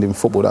find in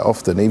football that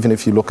often. Even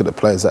if you look at the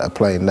players that are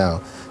playing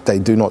now, they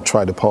do not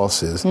try the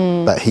passes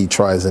that he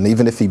tries. And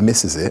even if he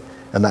misses it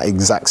and that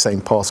exact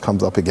same pass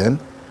comes up again,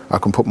 I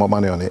can put my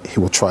money on it, he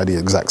will try the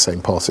exact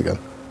same pass again.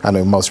 And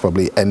he'll most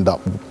probably end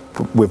up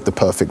with the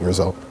perfect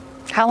result.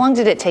 How long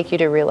did it take you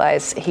to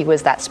realize he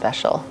was that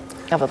special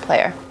of a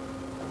player?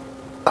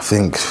 I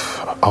think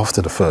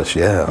after the first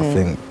year,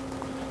 I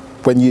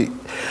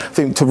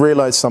think to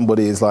realize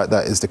somebody is like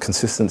that is the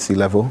consistency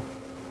level.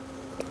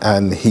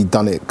 And he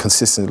done it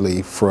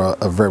consistently for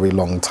a very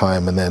long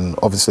time. And then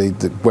obviously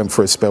went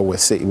for a spell where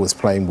City was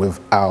playing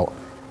without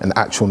an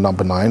actual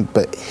number 9,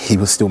 but he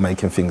was still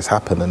making things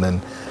happen. And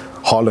then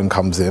Haaland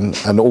comes in,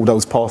 and all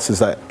those passes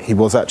that he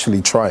was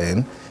actually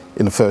trying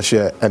in the first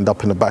year end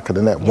up in the back of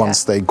the net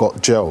once they got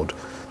gelled.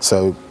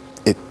 So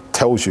it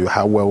tells you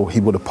how well he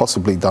would have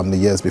possibly done the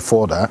years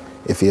before that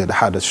if he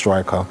had a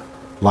striker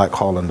like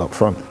Haaland up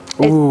front.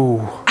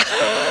 Ooh,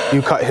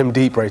 you cut him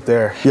deep right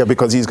there. Yeah,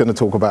 because he's going to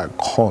talk about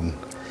Con.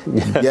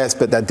 Yes,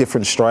 but they're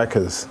different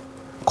strikers.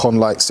 Con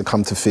likes to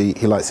come to feet.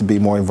 He likes to be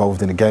more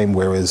involved in the game,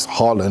 whereas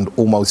Haaland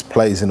almost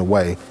plays in a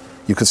way,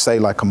 you could say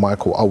like a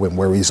Michael Owen,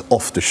 where he's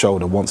off the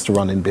shoulder, wants to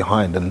run in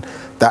behind. And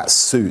that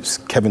suits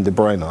Kevin De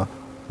Bruyne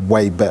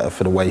way better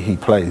for the way he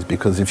plays.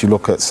 Because if you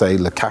look at, say,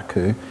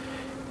 Lukaku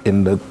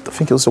in I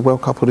think it was the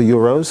World Cup or the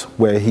Euros,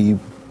 where he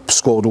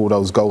scored all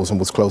those goals and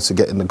was close to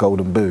getting the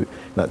golden boot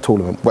in that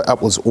tournament,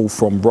 that was all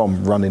from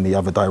Rom running the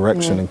other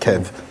direction and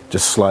Kev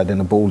just sliding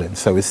the ball in.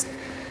 So it's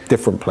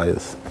different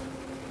players.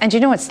 And you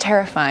know what's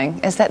terrifying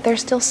is that they're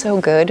still so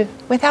good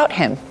without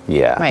him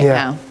right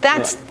now.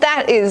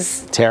 That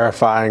is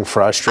terrifying,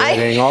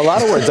 frustrating, a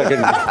lot of words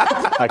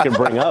I can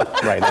bring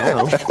up right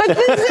now. But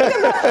think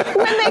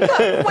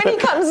about when he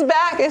comes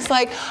back, it's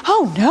like,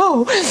 oh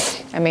no.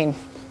 I mean,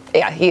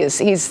 yeah,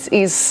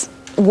 he's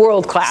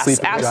world class,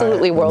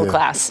 absolutely world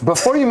class.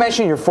 Before you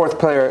mention your fourth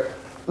player,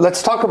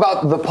 let's talk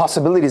about the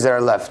possibilities that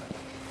are left.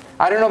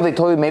 I don't know if they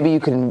told you maybe you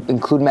can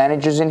include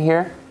managers in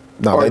here.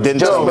 No, they didn't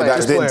tell me that.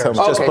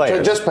 Just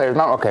players. Just players.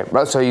 No, okay.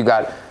 So you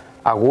got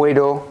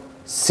Agüero,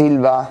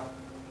 Silva,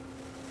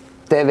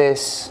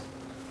 Tevez,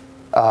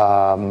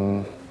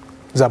 Zabaleta.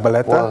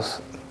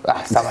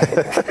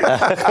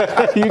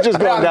 Zabaleta. You just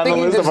going down the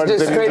list of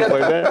Argentinians to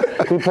play there?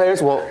 3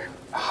 players. Well,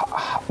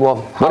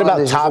 what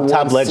about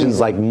top legends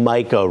like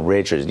Micah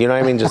Richards? You know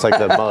what I mean? Just like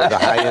the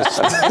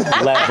highest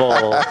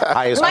level,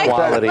 highest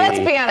quality. Let's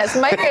be honest.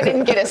 Micah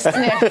didn't get a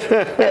sniff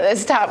at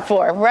this top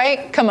 4,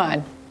 right? Come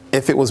on.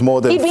 If it was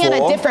more than 4, he'd be on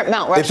a different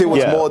Mount Rushmore. If it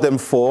was more than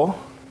 4,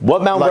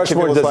 what Mount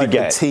Rushmore does he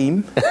get? A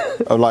team,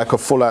 or like a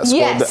full-out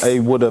squad, that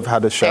he would have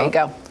had a shot. There you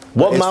go.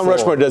 What Mount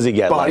Rushmore does he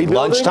get? Like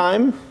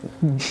lunchtime?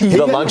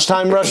 The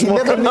lunchtime Rushmore?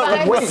 He never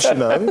lifted weights, you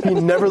know. He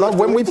never lifted.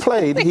 When we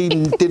played, he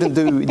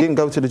didn't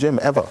go to the gym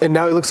ever. And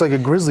now he looks like a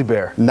grizzly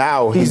bear.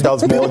 Now he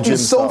does more gym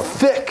He's so stuff.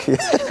 thick.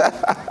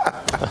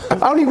 I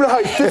don't even know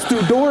how he fits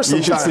through doors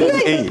sometimes. You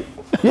should see him eat.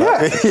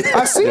 Yeah,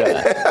 I've seen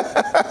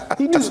it.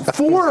 He does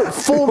 4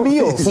 full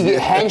meals. He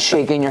get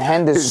handshake and your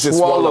hand is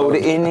swallowed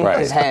in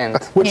his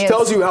hand. Which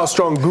tells you how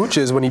strong Gooch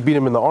is when he beat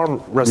him in the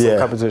arm wrestling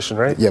competition,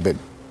 right? Yeah, but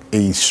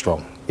he's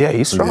strong. Yeah,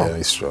 he's strong. Yeah,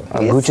 he's strong.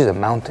 Gooch is a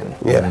mountain.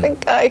 Yeah. Big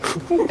guy.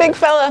 Big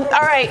fella.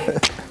 All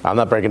right. I'm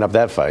not breaking up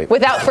that fight.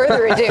 Without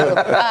further ado,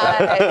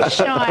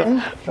 Shaun,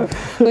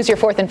 who's your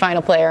 4th and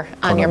final player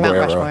on your Mount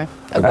Rushmore?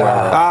 Okay.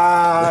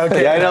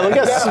 Yeah, I know. Look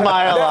at the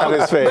smile on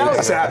his face. That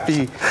was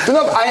happy.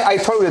 No, I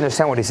totally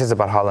understand what he says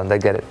about Haaland. I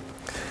get it.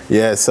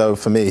 Yeah, so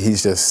for me,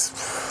 he's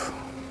just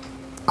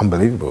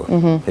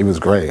unbelievable. He was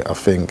great. I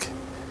think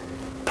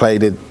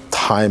played a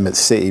time at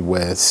City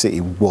where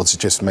City was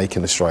just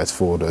making the strides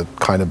forward. It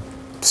kind of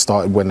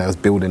started when they was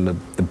building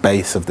the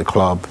base of the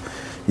club.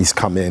 He's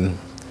come in,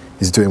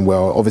 he's doing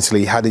well. Obviously,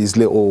 he had his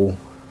little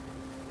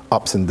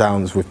ups and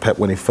downs with Pep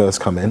when he first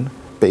come in,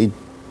 but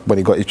when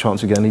he got his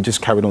chance again, he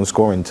just carried on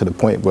scoring to the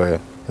point where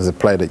there's a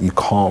player that you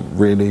can't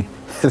really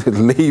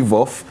leave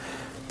off.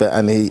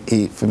 And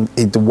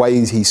the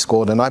ways he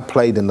scored, and I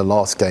played in the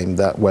last game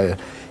that where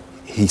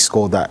he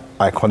scored that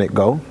iconic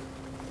goal.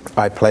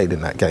 I played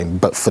in that game,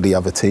 but for the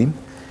other team.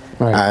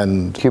 Right.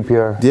 And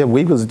QPR. Yeah,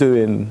 we was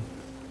doing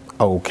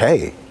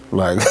okay.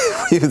 Like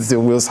we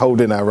was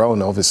holding our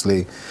own.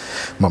 Obviously,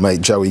 my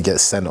mate Joey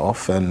gets sent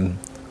off, and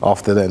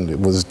after then it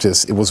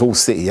was all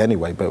City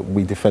anyway. But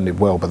we defended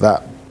well. But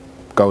that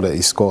goal that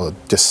he scored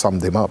just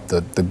summed him up.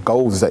 The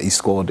goals that he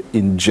scored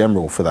in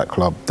general for that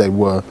club, they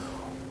were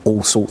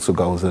all sorts of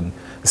goals, and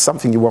it's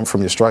something you want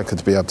from your striker,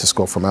 to be able to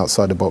score from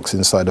outside the box,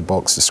 inside the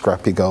box, the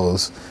scrappy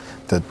goals,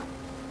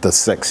 the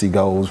sexy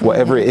goals,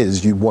 whatever it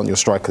is, you want your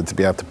striker to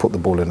be able to put the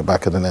ball in the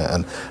back of the net,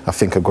 and I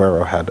think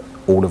Agüero had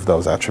all of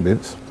those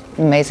attributes.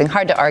 Amazing.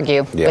 Hard to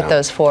argue with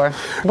those 4.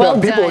 Well,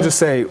 people will just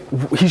say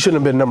he shouldn't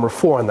have been number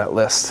 4 on that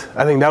list.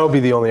 I think that would be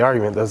the only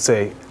argument. They'll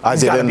say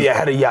He's got to be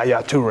ahead of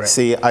Yaya Toure.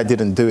 See, I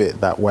didn't do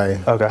it that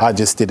way. Okay. I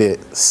just did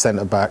it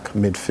centre back,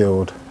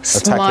 midfield,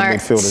 Smart. attacking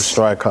midfield, and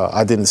striker.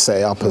 I didn't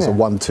set it up as a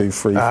 1, 2,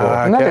 3, 4.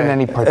 Not in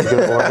any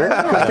particular order.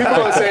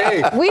 People will say,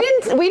 hey. We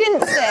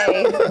didn't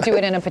say do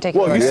it in a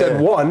particular Well, you order.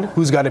 said one,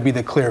 who's got to be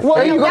the clear Well,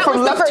 favorite. you go that from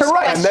was the left to first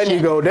right, And then you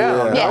go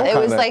down. Yeah, it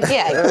was like,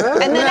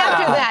 and then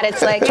after that,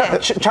 it's like,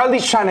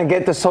 Charlie's trying to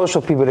get the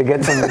social people to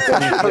get some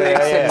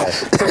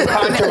controversy.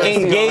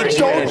 Engagement.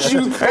 Don't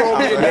you throw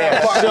me in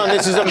that box. Sean,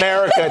 this is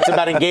America. It's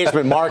about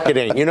engagement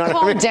marketing. You know what I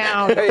calm mean?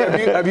 down.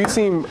 Hey, have you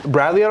seen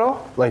Bradley at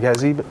all? Like,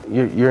 has he?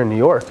 You're in New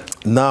York.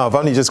 No, I've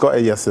only just got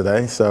here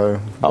yesterday, so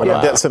when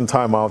I get some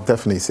time, I'll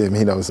definitely see him.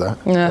 He knows that.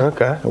 Yeah.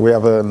 Okay. We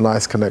have a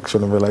nice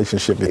connection and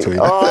relationship between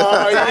us.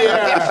 Oh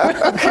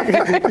yeah.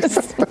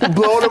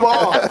 Blow them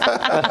off.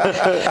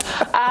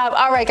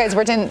 All right, guys,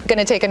 we're going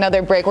to take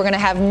another break. We're going to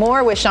have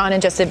more with Shaun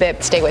in just a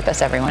bit. Stay with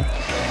us, everyone.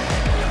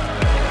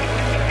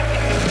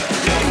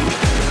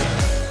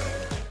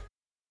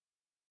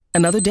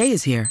 Another day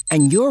is here,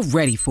 and you're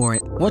ready for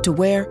it. What to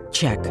wear?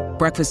 Check.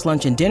 Breakfast,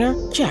 lunch, and dinner?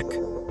 Check.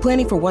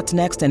 Planning for what's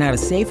next and how to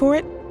save for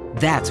it?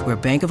 That's where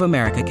Bank of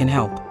America can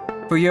help.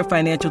 For your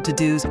financial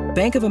to-dos,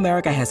 Bank of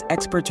America has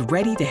experts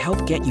ready to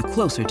help get you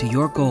closer to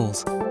your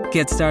goals.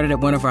 Get started at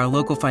one of our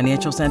local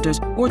financial centers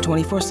or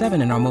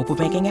 24/7 in our mobile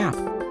banking app.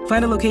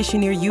 Find a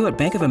location near you at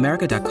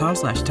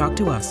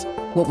bankofamerica.com/talktous.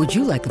 What would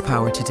you like the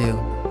power to do?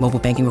 Mobile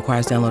banking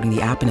requires downloading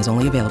the app and is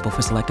only available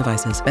for select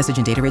devices. Message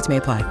and data rates may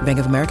apply. Bank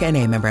of America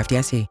NA, member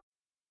FDIC.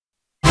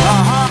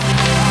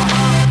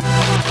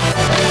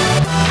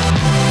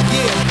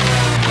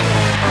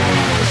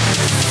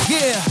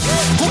 Yeah,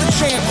 who the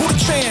champ, who the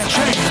champ?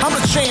 I'm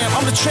the champ,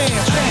 I'm the champ.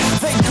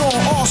 They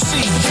gon' all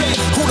see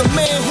who the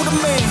man, who the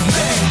man.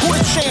 Who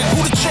the champ,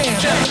 who the champ?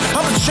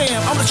 I'm the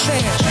champ, I'm the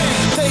champ.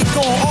 They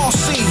gon' all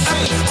see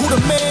who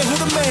the man, who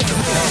the man.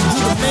 Who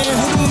the man,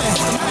 who the man.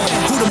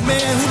 Who the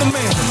man, who the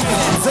man.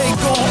 They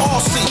gon' all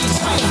see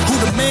who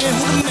the man,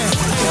 who the man.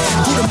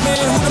 Who the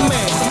man, who the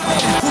man.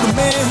 Who the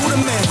man, who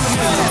the man.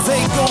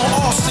 They gon'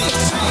 all see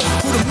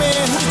who the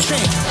man, who the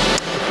champ.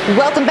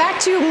 Welcome back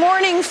to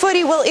Morning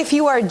Footy. Well, if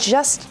you are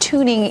just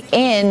tuning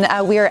in,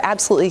 we are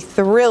absolutely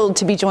thrilled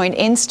to be joined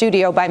in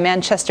studio by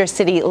Manchester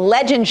City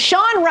legend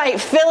Shaun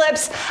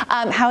Wright-Phillips.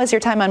 How has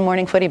your time on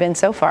Morning Footy been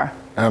so far?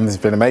 It's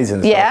been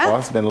amazing so far.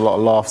 It's been a lot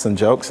of laughs and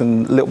jokes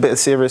and a little bit of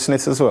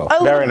seriousness as well.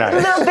 Very nice. A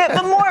little bit,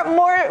 but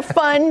more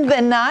fun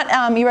than not.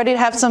 You ready to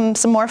have some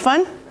more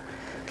fun?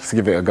 Let's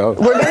give it a go.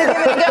 We're going to give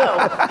it a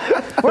go.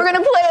 We're going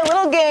to play a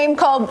little game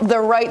called The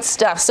Right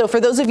Stuff. So for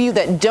those of you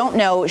that don't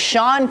know,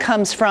 Shaun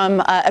comes from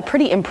a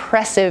pretty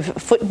impressive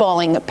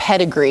footballing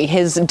pedigree.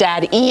 His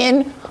dad,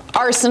 Ian,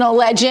 Arsenal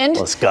legend.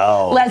 Let's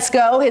go. Let's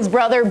go. His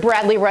brother,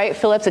 Bradley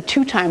Wright-Phillips, a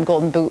 2-time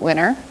Golden Boot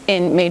winner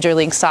in Major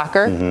League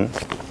Soccer.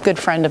 Mm-hmm. Good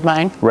friend of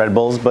mine. Red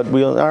Bulls, but all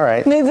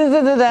right.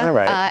 All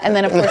right. And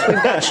then, of course,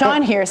 we've got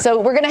Shaun here. So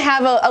we're going to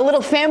have a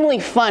little family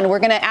fun. We're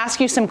going to ask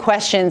you some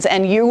questions,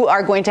 and you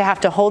are going to have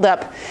to hold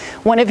up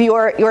one of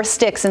your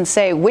sticks and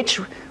say which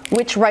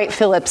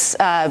Wright-Phillips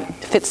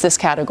fits this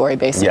category,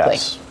 basically.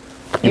 Yes.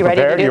 You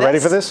ready to do this? You ready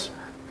for this?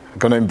 I'm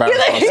going to embarrass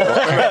myself.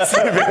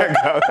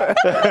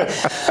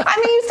 I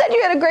mean, you said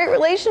you had a great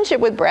relationship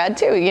with Brad,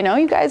 too. You know,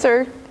 you guys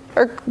are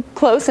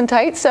close and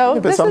tight, so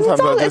it's all in the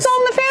family.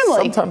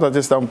 Sometimes I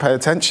just don't pay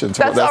attention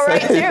to what they're That's all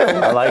right, saying.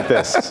 too. I like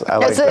this.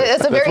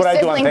 It's a very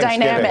sibling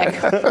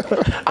dynamic.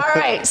 All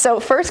right, so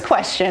first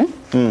question.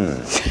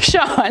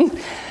 Shaun,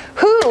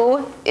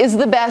 who is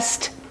the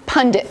best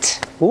pundit?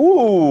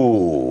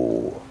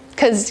 Ooh.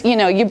 Because,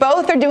 you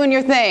both are doing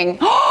your thing.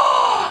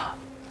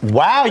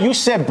 Wow, you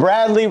said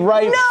Bradley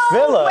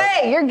Wright-Phillips. No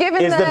way, you're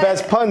giving is the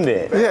best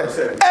pundit. Yes.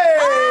 Hey,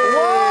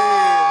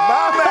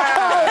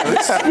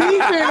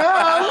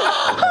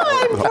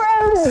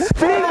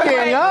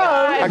 Speaking of,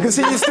 I can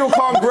see you still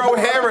can't grow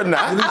hair in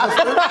that.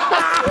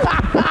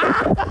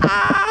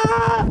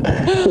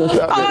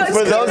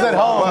 For those at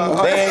home,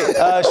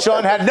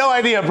 Shaun had no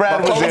idea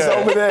Brad was here.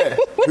 over there.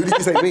 Who did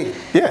you say, me?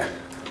 Yeah.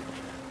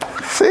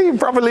 See,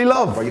 brotherly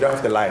love. Well, you don't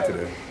have to lie to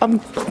them. I'm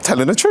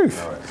telling the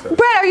truth.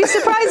 Brad, are you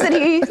surprised that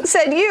he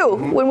said you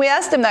when we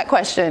asked him that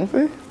question?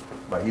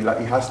 But he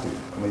has to.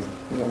 I mean,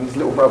 his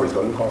little brother, he's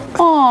got to look after him.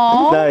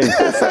 Aww, Nice.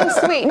 that's so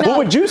sweet. No. Who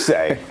would you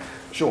say?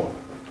 Sean.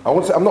 I'm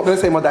not going to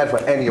say my dad for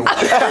any of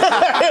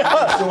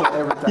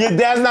Your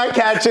dad's not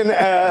catching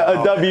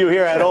a W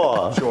here at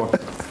all. Sean.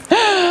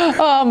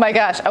 Oh my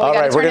gosh. Oh, all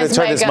right, we're going to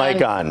turn this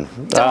mic on.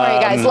 Don't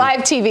worry, guys.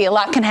 Live TV, a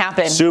lot can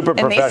happen. Super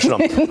professional.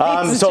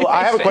 So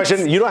I have a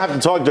question. You don't have to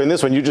talk during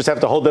this one. You just have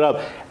to hold it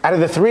up. Out of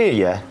the three of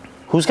you,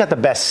 who's got the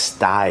best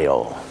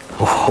style?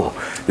 Oh,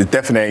 it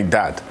definitely ain't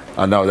Dad.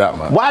 I know that,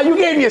 man. Wow, you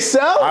gave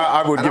yourself?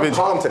 I would give it.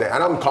 Calm today,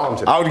 and I'm calm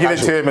today. I would give it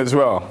to him as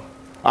well.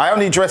 I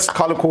only dress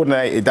color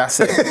coordinated. That's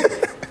it.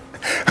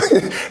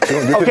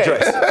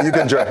 You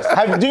can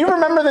dress. Do you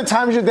remember the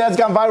times your dad's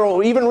gone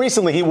viral? Even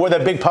recently, he wore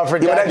that big puffer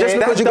jacket. Just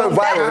because you go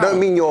viral, don't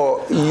mean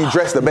you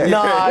dress the best.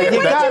 Nah, you What did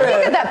you think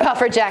gotta. of that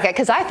puffer jacket?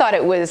 Because I thought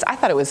it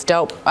was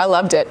dope. I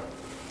loved it.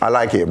 I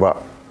like it,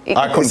 but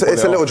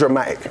It's a little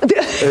dramatic.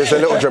 It's a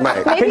little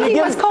dramatic. Maybe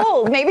he was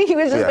cold. Maybe he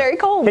was just very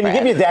cold. Can you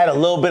give your dad a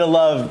little bit of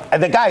love?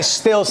 And the guy's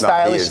still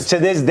stylish to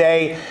this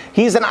day.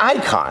 He's an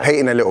icon.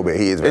 Hating a little bit.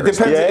 He is. It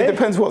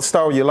depends what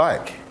style you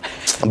like.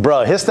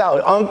 Bro, his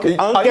style. Unc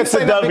gets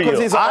the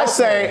W. I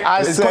say.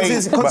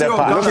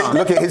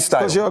 Look at his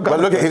style. But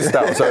look at his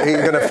style. So he's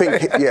gonna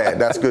think, yeah,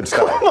 that's good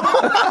style.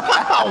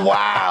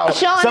 Wow.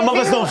 Shaun, some of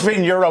us don't fit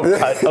in Euro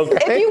cut.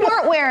 Okay. If you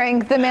weren't wearing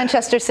the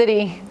Manchester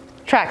City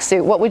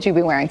tracksuit, what would you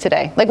be wearing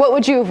today? Like, what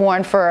would you have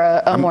worn for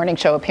a morning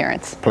show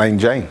appearance? Plain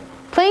Jane.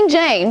 Plain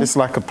Jane? It's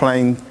like a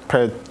plain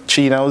pair of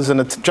chinos and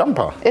a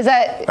jumper. Is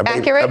that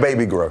accurate? A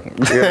baby grow.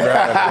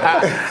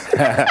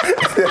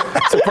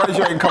 Surprised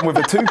you ain't come with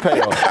a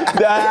toupee on.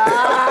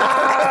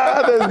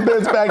 There's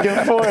bits back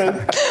and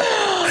forth.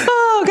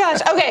 Oh,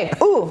 gosh. Okay.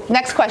 Ooh,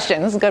 next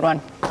question. This is a good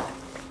one.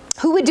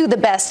 Who would do the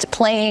best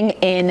playing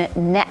in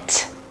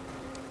net?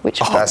 Which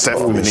one? That's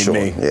definitely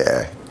me.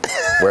 Yeah.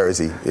 Where is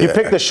he? Yeah. You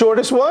picked the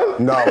shortest one?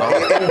 No, in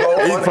goal.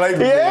 He played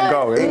with me in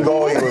goal. In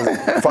goal, he was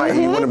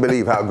fighting. You wouldn't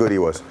believe how good he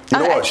was. You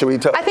know what? Should we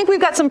tell? I think we've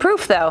got some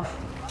proof, though.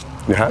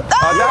 Yeah.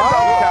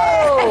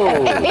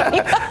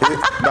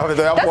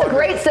 That's a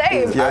great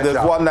save. Yeah,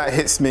 there's one that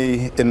hits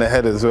me in the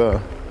head as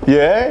well.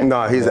 Yeah?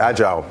 No, he's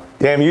agile.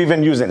 Damn, you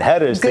even using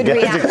headers Good to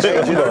get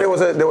reaction. You know,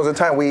 there was a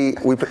time he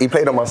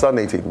played on my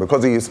Sunday team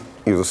because he was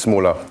a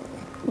smaller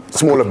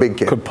big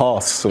kid. Could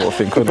pass, sort of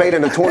thing. He played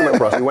in a tournament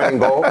for us. He went in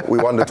goal. We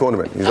won the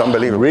tournament. He's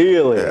unbelievable.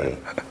 Really? Yeah.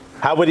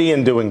 How would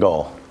Ian do in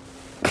goal?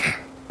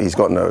 He's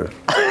got no.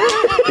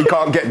 He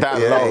can't get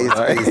down low.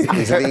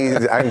 His knees,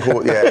 his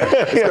ankle,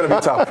 it's going to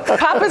be tough.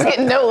 Papa's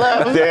getting no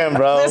love. Damn,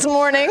 bro. This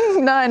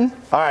morning, none.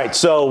 All right,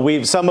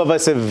 so some of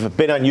us have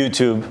been on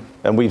YouTube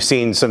and we've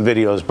seen some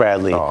videos,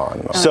 Bradley. Oh,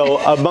 no. So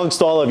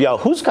amongst all of y'all,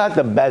 who's got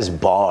the best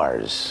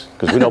bars?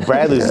 Because we know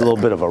Bradley's a little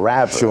bit of a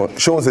rapper.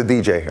 Sean's a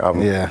DJ.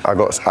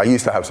 I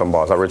used to have some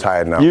bars. I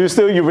retired now. You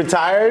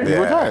retired? Yeah.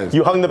 You retired?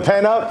 You hung the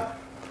pen up?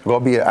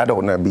 Gotta be an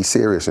adult now, be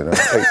serious, you know.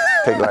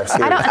 Take life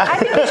serious. I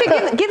think you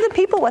should give the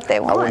people what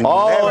they want.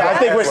 I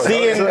think we're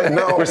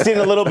seeing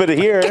a little bit of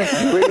here.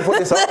 Really put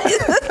this up?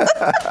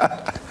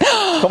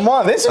 Come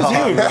on, this is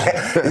huge.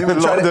 He's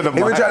been trying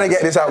to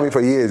get this out of me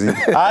for years.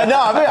 I know.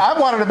 I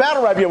wanted to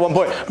battle rap you at one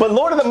point. But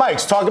Lord of the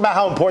Mics, talk about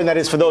how important that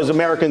is for those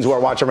Americans who are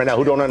watching right now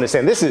who don't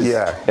understand. This is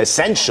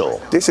essential.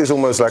 This is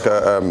almost like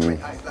a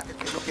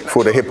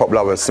for the hip hop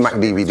lovers, Smack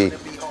DVD.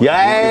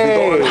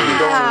 Yay! If you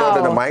don't Lord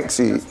of the Mics,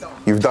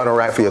 you've done all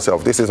right for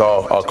yourself. This is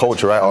our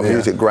culture, right? Our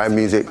music, grime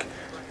music.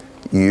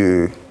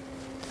 You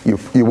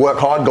work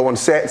hard, go on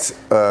sets,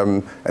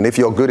 and if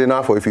you're good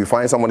enough, or if you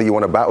find somebody you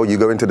want to battle, you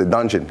go into the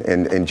dungeon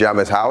in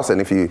Jammer's house,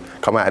 and if you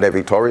come out of there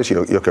victorious,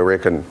 your career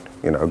can,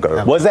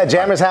 go. Was that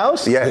Jammer's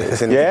house? Yeah,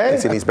 it's in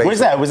his basement. Where's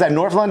that? Was that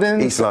North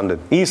London? East London.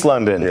 East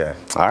London. Yeah.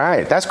 All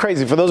right, that's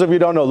crazy. For those of you who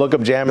don't know, look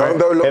up Jammer. Don't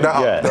go look that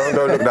up. Don't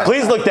go look that up.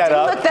 Please look that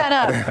up. Look that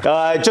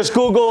up. Just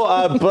Google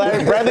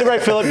Bradley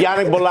Wright-Phillips,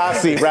 Yannick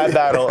Bolasie rap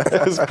battle.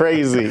 It's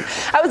crazy.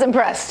 I was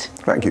impressed.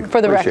 Thank you.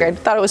 For the record,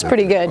 thought it was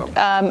pretty good.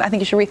 I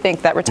think you should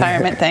rethink that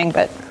retirement thing,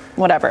 but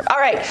whatever. All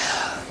right.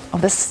 Oh,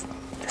 this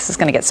is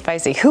going to get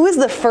spicy. Who is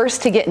the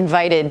first to get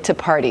invited to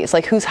parties?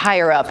 Like, who's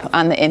higher up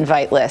on the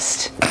invite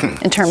list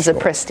in terms of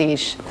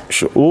prestige?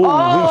 Sure. Ooh,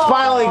 we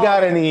finally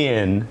got an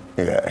Ian.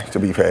 Yeah, to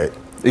be fair.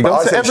 He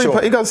goes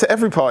to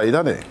every party,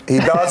 doesn't he? He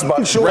does,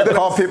 but Sean. Red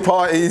carpet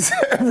parties.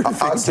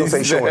 I'd still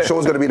say Sean.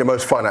 Sean's going to be the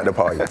most fun at the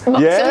party. Yeah. So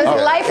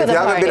it's life If of the you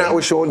haven't party. been out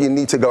with Sean, you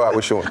need to go out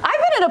with Sean. I've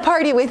been at a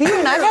party with you,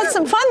 and I've had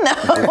some fun though.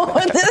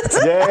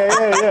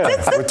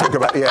 Yeah. We talk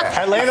about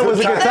Atlanta was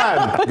a good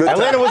time.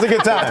 Atlanta was a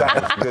good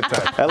time. Good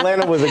time.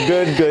 Atlanta was a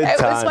good It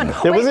time. was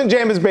fun. It wasn't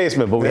Jammers'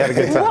 basement, but we had a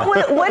good time.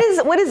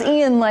 What is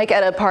Ian like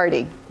at a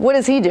party? What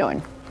is he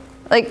doing?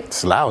 Like,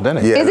 It's loud, isn't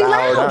it? Yeah, is he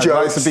loud? He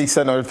likes to be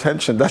center of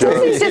attention. Does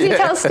he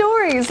tell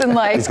stories and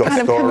He's got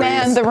kind of stories.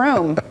 command the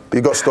room?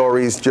 You've got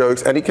stories,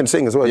 jokes, and he can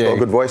sing as well. He's got a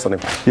good voice on him.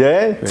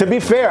 Yeah? To be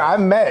fair, I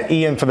met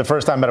Ian for the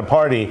first time at a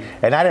party,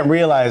 and I didn't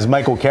realize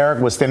Michael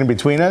Carrick was standing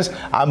between us.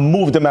 I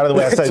moved him out of the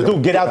way. I said,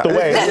 dude, get out the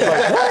way. He was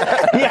like,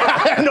 what? Yeah,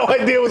 I had no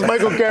idea it was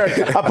Michael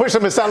Carrick. I pushed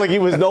him to sound like he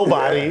was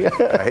nobody.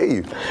 I hate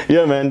you.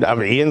 Yeah, man. I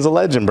mean, Ian's a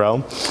legend, bro.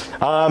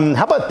 How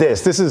about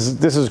this? This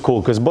is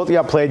cool, because both of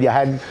y'all played. You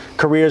had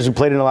careers. You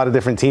played in a lot of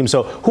different teams.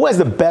 So who has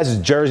the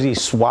best jersey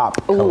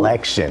swap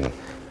collection?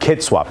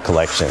 Kit swap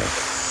collection?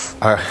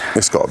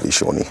 It's got to be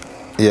Shawnee.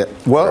 Yeah.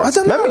 Well, I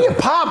don't know. Remember your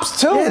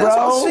pops, too, bro. That's what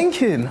I was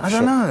thinking. I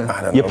don't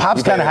know. Your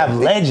pops kind of have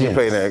legends. You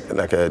playing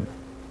like a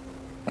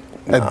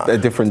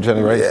different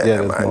generation.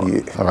 Yeah, man.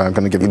 All right, I'm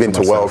going to give it You've been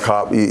to World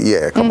Cup.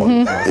 Come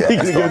on. Yeah, You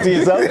can give it to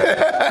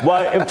yourself?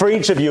 Well, for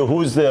each of you,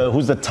 who's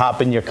the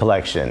top in your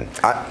collection?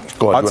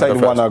 I'll tell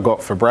you one I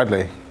got for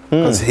Bradley,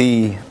 because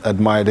he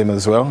admired him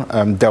as well.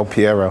 Del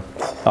Piero.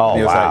 Oh,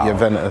 he was wow. at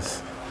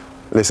Juventus.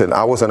 Listen,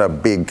 I wasn't a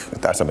big.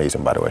 That's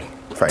amazing, by the way.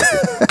 Thank you.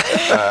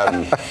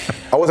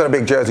 I wasn't a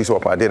big jersey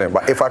swapper. I didn't.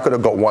 But if I could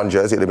have got one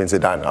jersey, it'd have been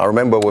Zidane. I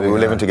remember when we were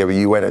living together,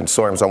 you went and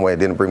saw him somewhere. It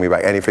didn't bring me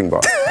back anything,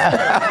 but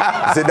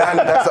Zidane.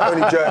 That's the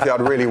only jersey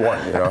I'd really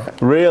want. You know.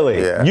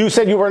 Really? Yeah. You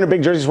said you weren't a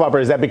big jersey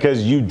swapper. Is that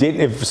because you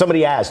didn't? If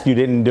somebody asked, you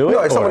didn't do it?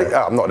 No, if somebody.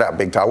 I'm not that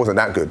big. I wasn't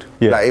that good.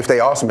 Yeah. Like if they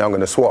asked me, I'm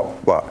going to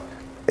swap. But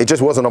it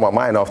just wasn't on my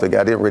mind after that.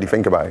 I didn't really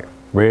think about it.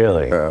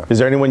 Really? Yeah. Is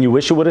there anyone you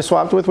wish you would have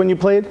swapped with when you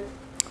played?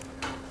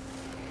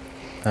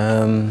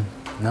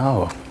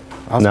 No.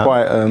 I was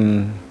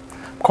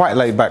quite a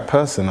laid back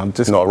person. I'm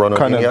just not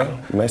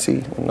Ronaldinho,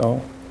 Messi.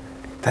 No.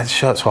 That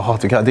shots were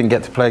hard to get. I didn't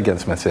get to play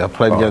against Messi. I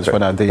played against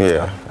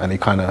Ronaldinho, and he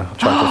kind of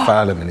tried to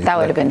foul him. And that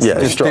would have been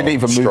just didn't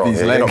even move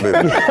his leg.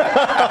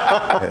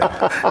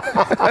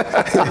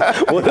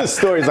 Well, this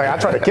story's like, I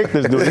tried to kick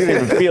this dude. He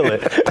didn't even feel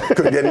it.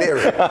 Couldn't get near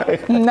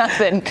it.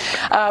 Nothing.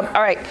 All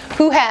right.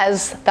 Who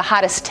has the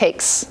hottest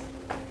takes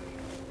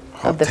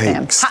of the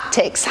fam?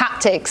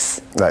 Hot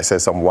takes. Like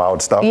says some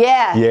wild stuff.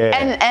 Yeah.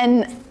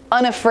 And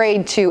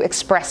unafraid to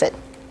express it.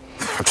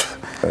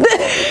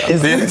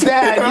 Is this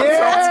that?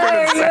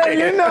 Yeah,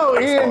 you know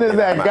Ian is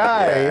that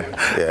guy.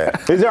 Yeah.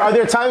 Are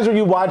there times where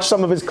you watch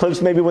some of his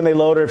clips, maybe when they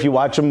load, or if you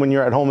watch them when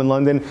you're at home in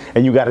London,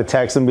 and you got to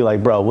text and be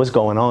like, bro, what's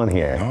going on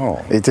here?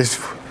 Oh. We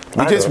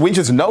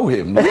just know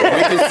him. We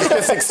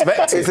just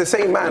expect it. It's the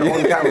same man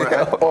on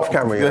camera, off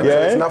camera. You know?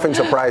 So it's nothing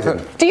surprising.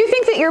 Do you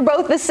think that you're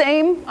both the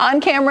same on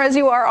camera as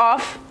you are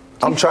off?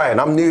 I'm trying.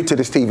 I'm new to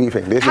this TV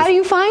thing. How are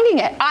you finding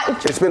it?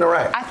 It's been all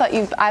right. I thought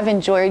I've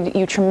enjoyed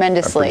you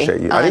tremendously. I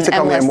appreciate you. I need to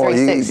come here more.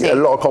 A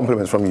lot of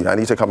compliments from you. I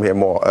need to come here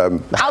more.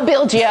 I'll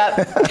build you up.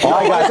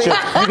 I got you.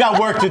 You got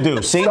work to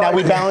do. See, now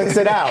we balanced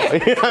it out.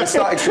 It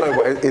started slow,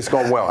 but it's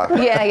gone well.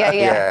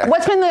 Yeah.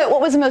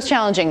 What was the most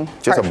challenging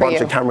Just part a bunch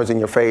for you? of cameras in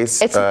your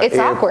face. It's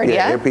awkward,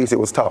 yeah? Earpiece, it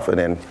was tough, and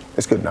then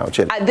it's good now.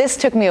 Chill. This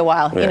took me a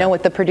while, you know,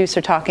 with the producer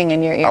talking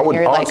in your ear. I would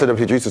answer the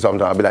producer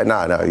sometimes. I'd be like,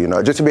 no, you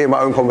know, just to be in my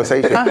own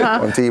conversation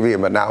on TV,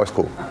 but now it's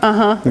cool.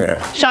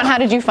 Yeah. Sean, how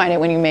did you find it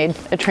when you made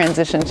a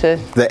transition to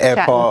the air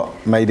chatting?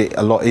 part made it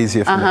a lot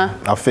easier for me.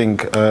 I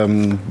think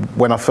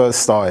when I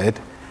first started,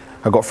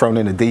 I got thrown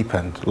in the deep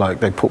end.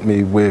 Like they put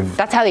me with.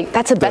 That's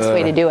the best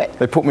way to do it.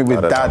 They put me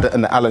with Dad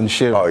and Alan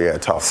Shearer. Oh yeah,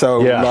 tough. So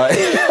like,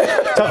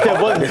 tough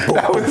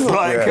that was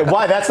like,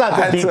 why? That's not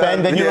the deep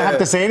end. Then you don't have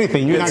to say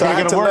anything. You're not going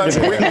to get a word.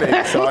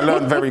 Quickly. So I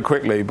learned very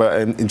quickly.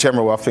 But in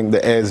general, I think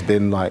the air's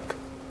been like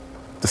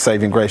the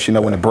saving grace. You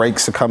know, when the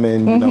breaks are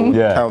coming, you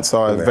know, counts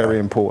are very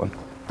important.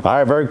 All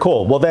right, very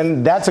cool. Well,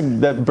 then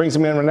that brings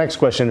me to my next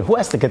question. Who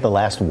has to get the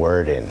last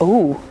word in?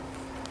 Ooh.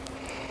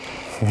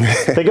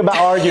 Think about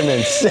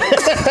arguments. Okay.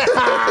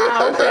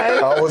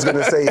 I was going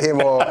to say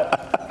him or...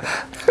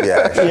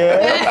 Yeah,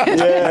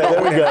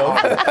 there we go.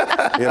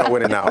 You're not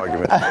winning that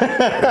argument.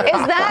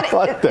 Is that,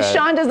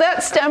 Sean, does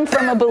that stem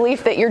from a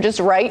belief that you're just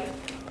right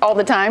all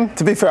the time?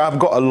 To be fair, I've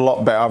got a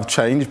lot better. I've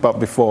changed, but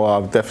before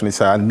I'll definitely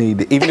say I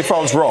need it. Even if I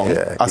was wrong,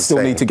 I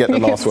still need to get the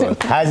last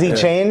word. Has he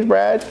changed,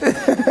 Brad?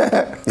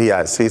 He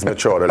has. He's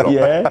matured a lot.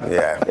 Yeah.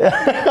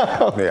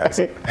 He has.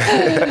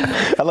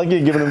 I like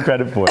you giving him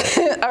credit for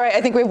it. All right,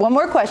 I think we have one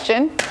more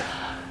question.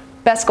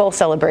 Best goal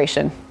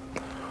celebration.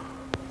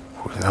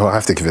 No, I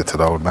have to give it to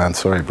the old man.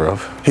 Sorry, bro.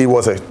 He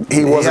was a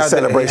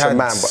celebration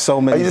man. But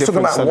so many are you just talking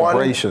about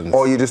celebrations. One,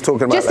 or are you just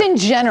talking about just in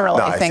general?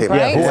 I think,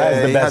 right? Who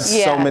has the best? He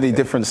had so many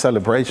different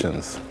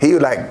celebrations. He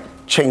would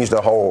change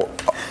our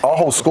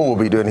whole school will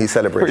be doing his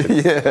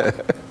celebrations.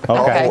 Our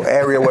whole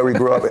area where we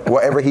grew up,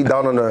 whatever he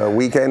done on a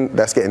weekend,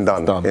 that's getting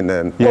done.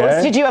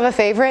 Did you have a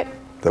favorite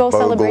goal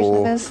celebration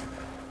of his?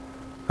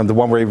 And the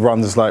one where he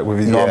runs with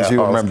his arms,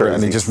 you remember it,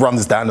 and he just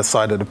runs down the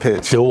side of the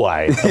pitch. Do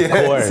I? Of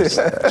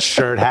course.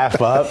 Shirt half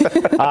up.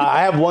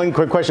 I have one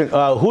quick question.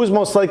 Who's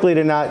most likely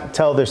to not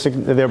tell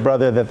their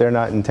brother that they're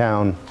not in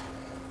town?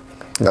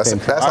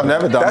 I've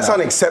never done that. That's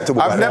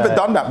unacceptable. I've never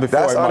done that before.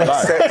 That's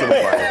unacceptable.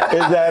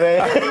 Is that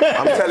it?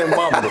 I'm telling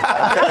Mom.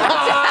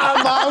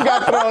 Mom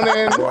got thrown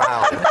in.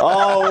 Wow.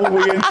 Oh,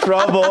 we in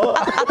trouble.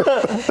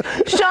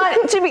 Sean,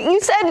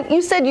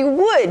 you said you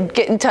would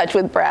get in touch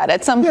with Brad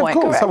at some point.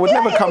 Of course. Correct? I would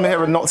never come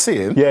here and not see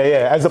him.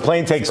 Yeah. As the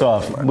plane takes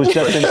off, was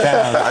just in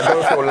town. I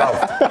don't feel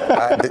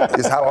loved.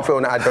 It's how I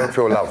feel now. I don't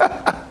feel loved.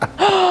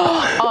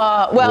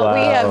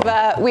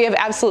 We have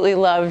absolutely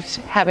loved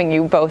having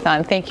you both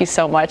on. Thank you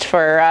so much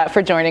for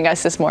joining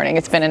us this morning.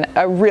 It's been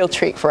a real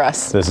treat for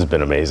us. This has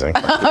been amazing.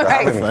 All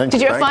right.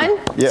 Did you have fun?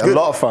 Yeah, a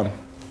lot of fun.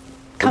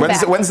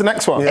 When's the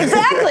next one?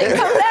 Exactly.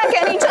 Come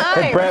back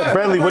anytime. Hey,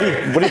 Bradley, what do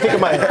you think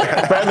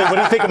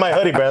of my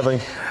hoodie,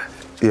 Bradley?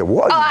 Yeah,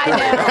 what? Oh,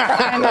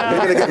 I know. You're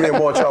going to get me in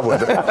more trouble.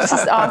 This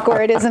is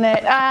awkward, isn't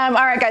it? All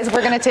right, guys,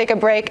 we're going to take a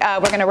break. We're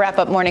going to wrap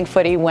up Morning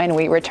Footy when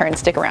we return.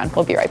 Stick around.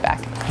 We'll be right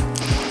back.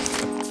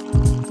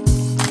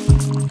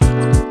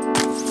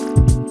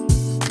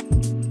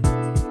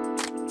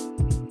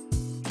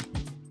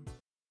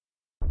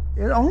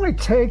 It only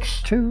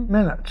takes 2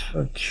 minutes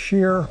of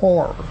sheer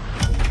horror.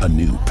 A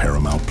new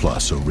Paramount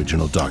Plus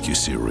original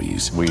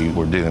docuseries. We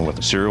were dealing with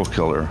a serial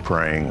killer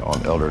preying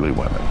on elderly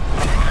women.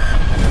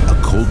 A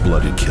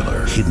cold-blooded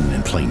killer hidden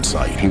in plain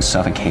sight. He's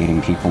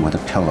suffocating people with the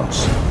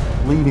pillows.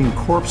 Leaving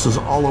corpses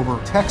all over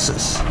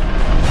Texas.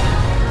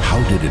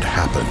 How did it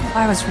happen?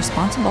 I was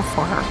responsible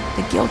for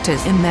her. The guilt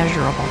is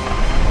immeasurable.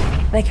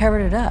 They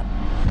covered it up.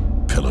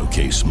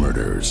 Pillowcase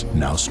Murders,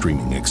 now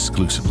streaming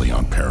exclusively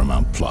on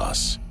Paramount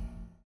Plus.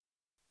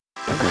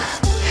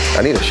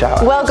 I need a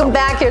shower. Welcome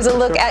back. Here's a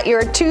look at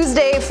your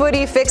Tuesday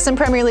footy fix and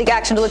Premier League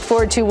action to look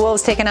forward to.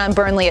 Wolves taking on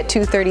Burnley at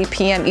 2:30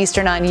 p.m.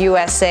 Eastern on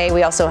USA.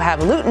 We also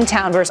have Luton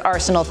Town versus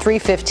Arsenal,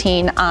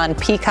 3:15 on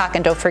Peacock.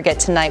 And don't forget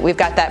tonight, we've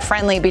got that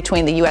friendly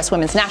between the U.S.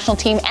 women's national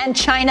team and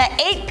China,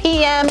 8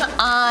 p.m.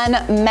 on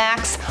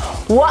Max.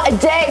 What a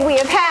day we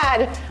have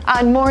had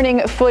on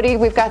Morning Footy.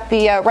 We've got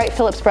the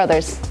Wright-Phillips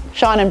brothers,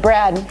 Shaun and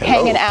Brad,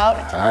 hanging out.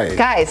 Hi.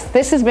 Guys,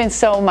 this has been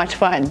so much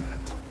fun.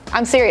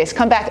 I'm serious.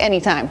 Come back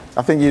anytime.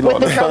 I think you're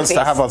the first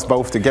to have us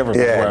both together.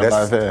 Yeah,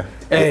 live here.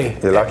 Hey,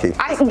 you're lucky.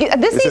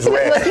 This needs to be,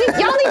 like,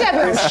 y'all need to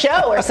have a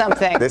show or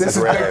something. This is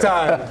rare. Big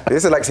time.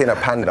 This is like seeing a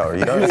panda,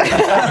 you know?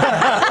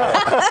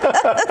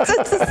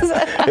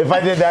 If I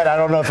did that, I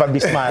don't know if I'd be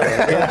smiling.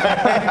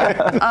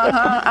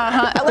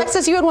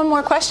 Alexis, you had one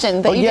more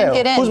question that you didn't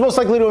get in. Who's most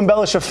likely to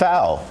embellish a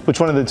foul? Which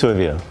one of the two of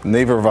you?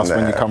 Neither of us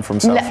when you come from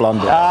South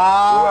London.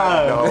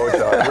 No,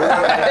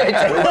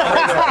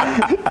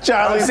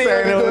 Charlie's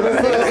saying it was.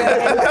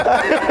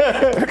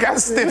 Look how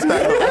stiff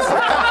that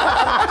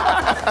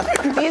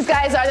looks. These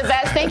guys are the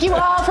best. Thank you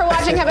all for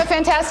watching. Have a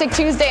fantastic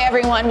Tuesday,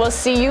 everyone. We'll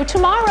see you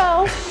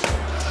tomorrow.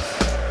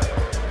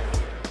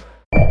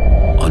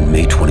 On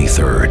May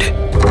 23rd.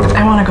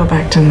 I want to go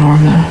back to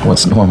normal.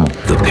 What's normal?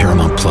 The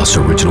Paramount Plus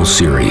original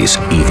series,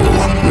 Evil,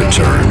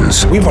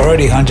 returns. We've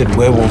already hunted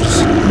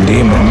werewolves,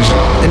 demons.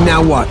 And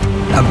now what?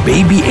 A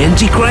baby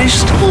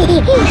Antichrist?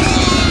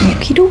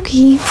 Okie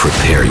dokie.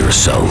 Prepare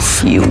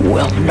yourself. You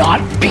will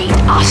not beat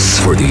us.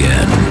 For the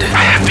end.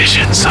 I have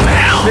visions of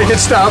hell. Make it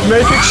stop.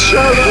 Make it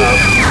shut up.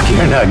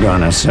 You're not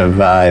gonna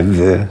survive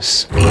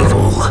this.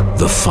 Evil,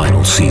 the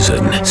final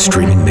season.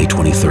 Streaming May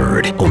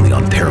 23rd, only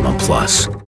on Paramount Plus.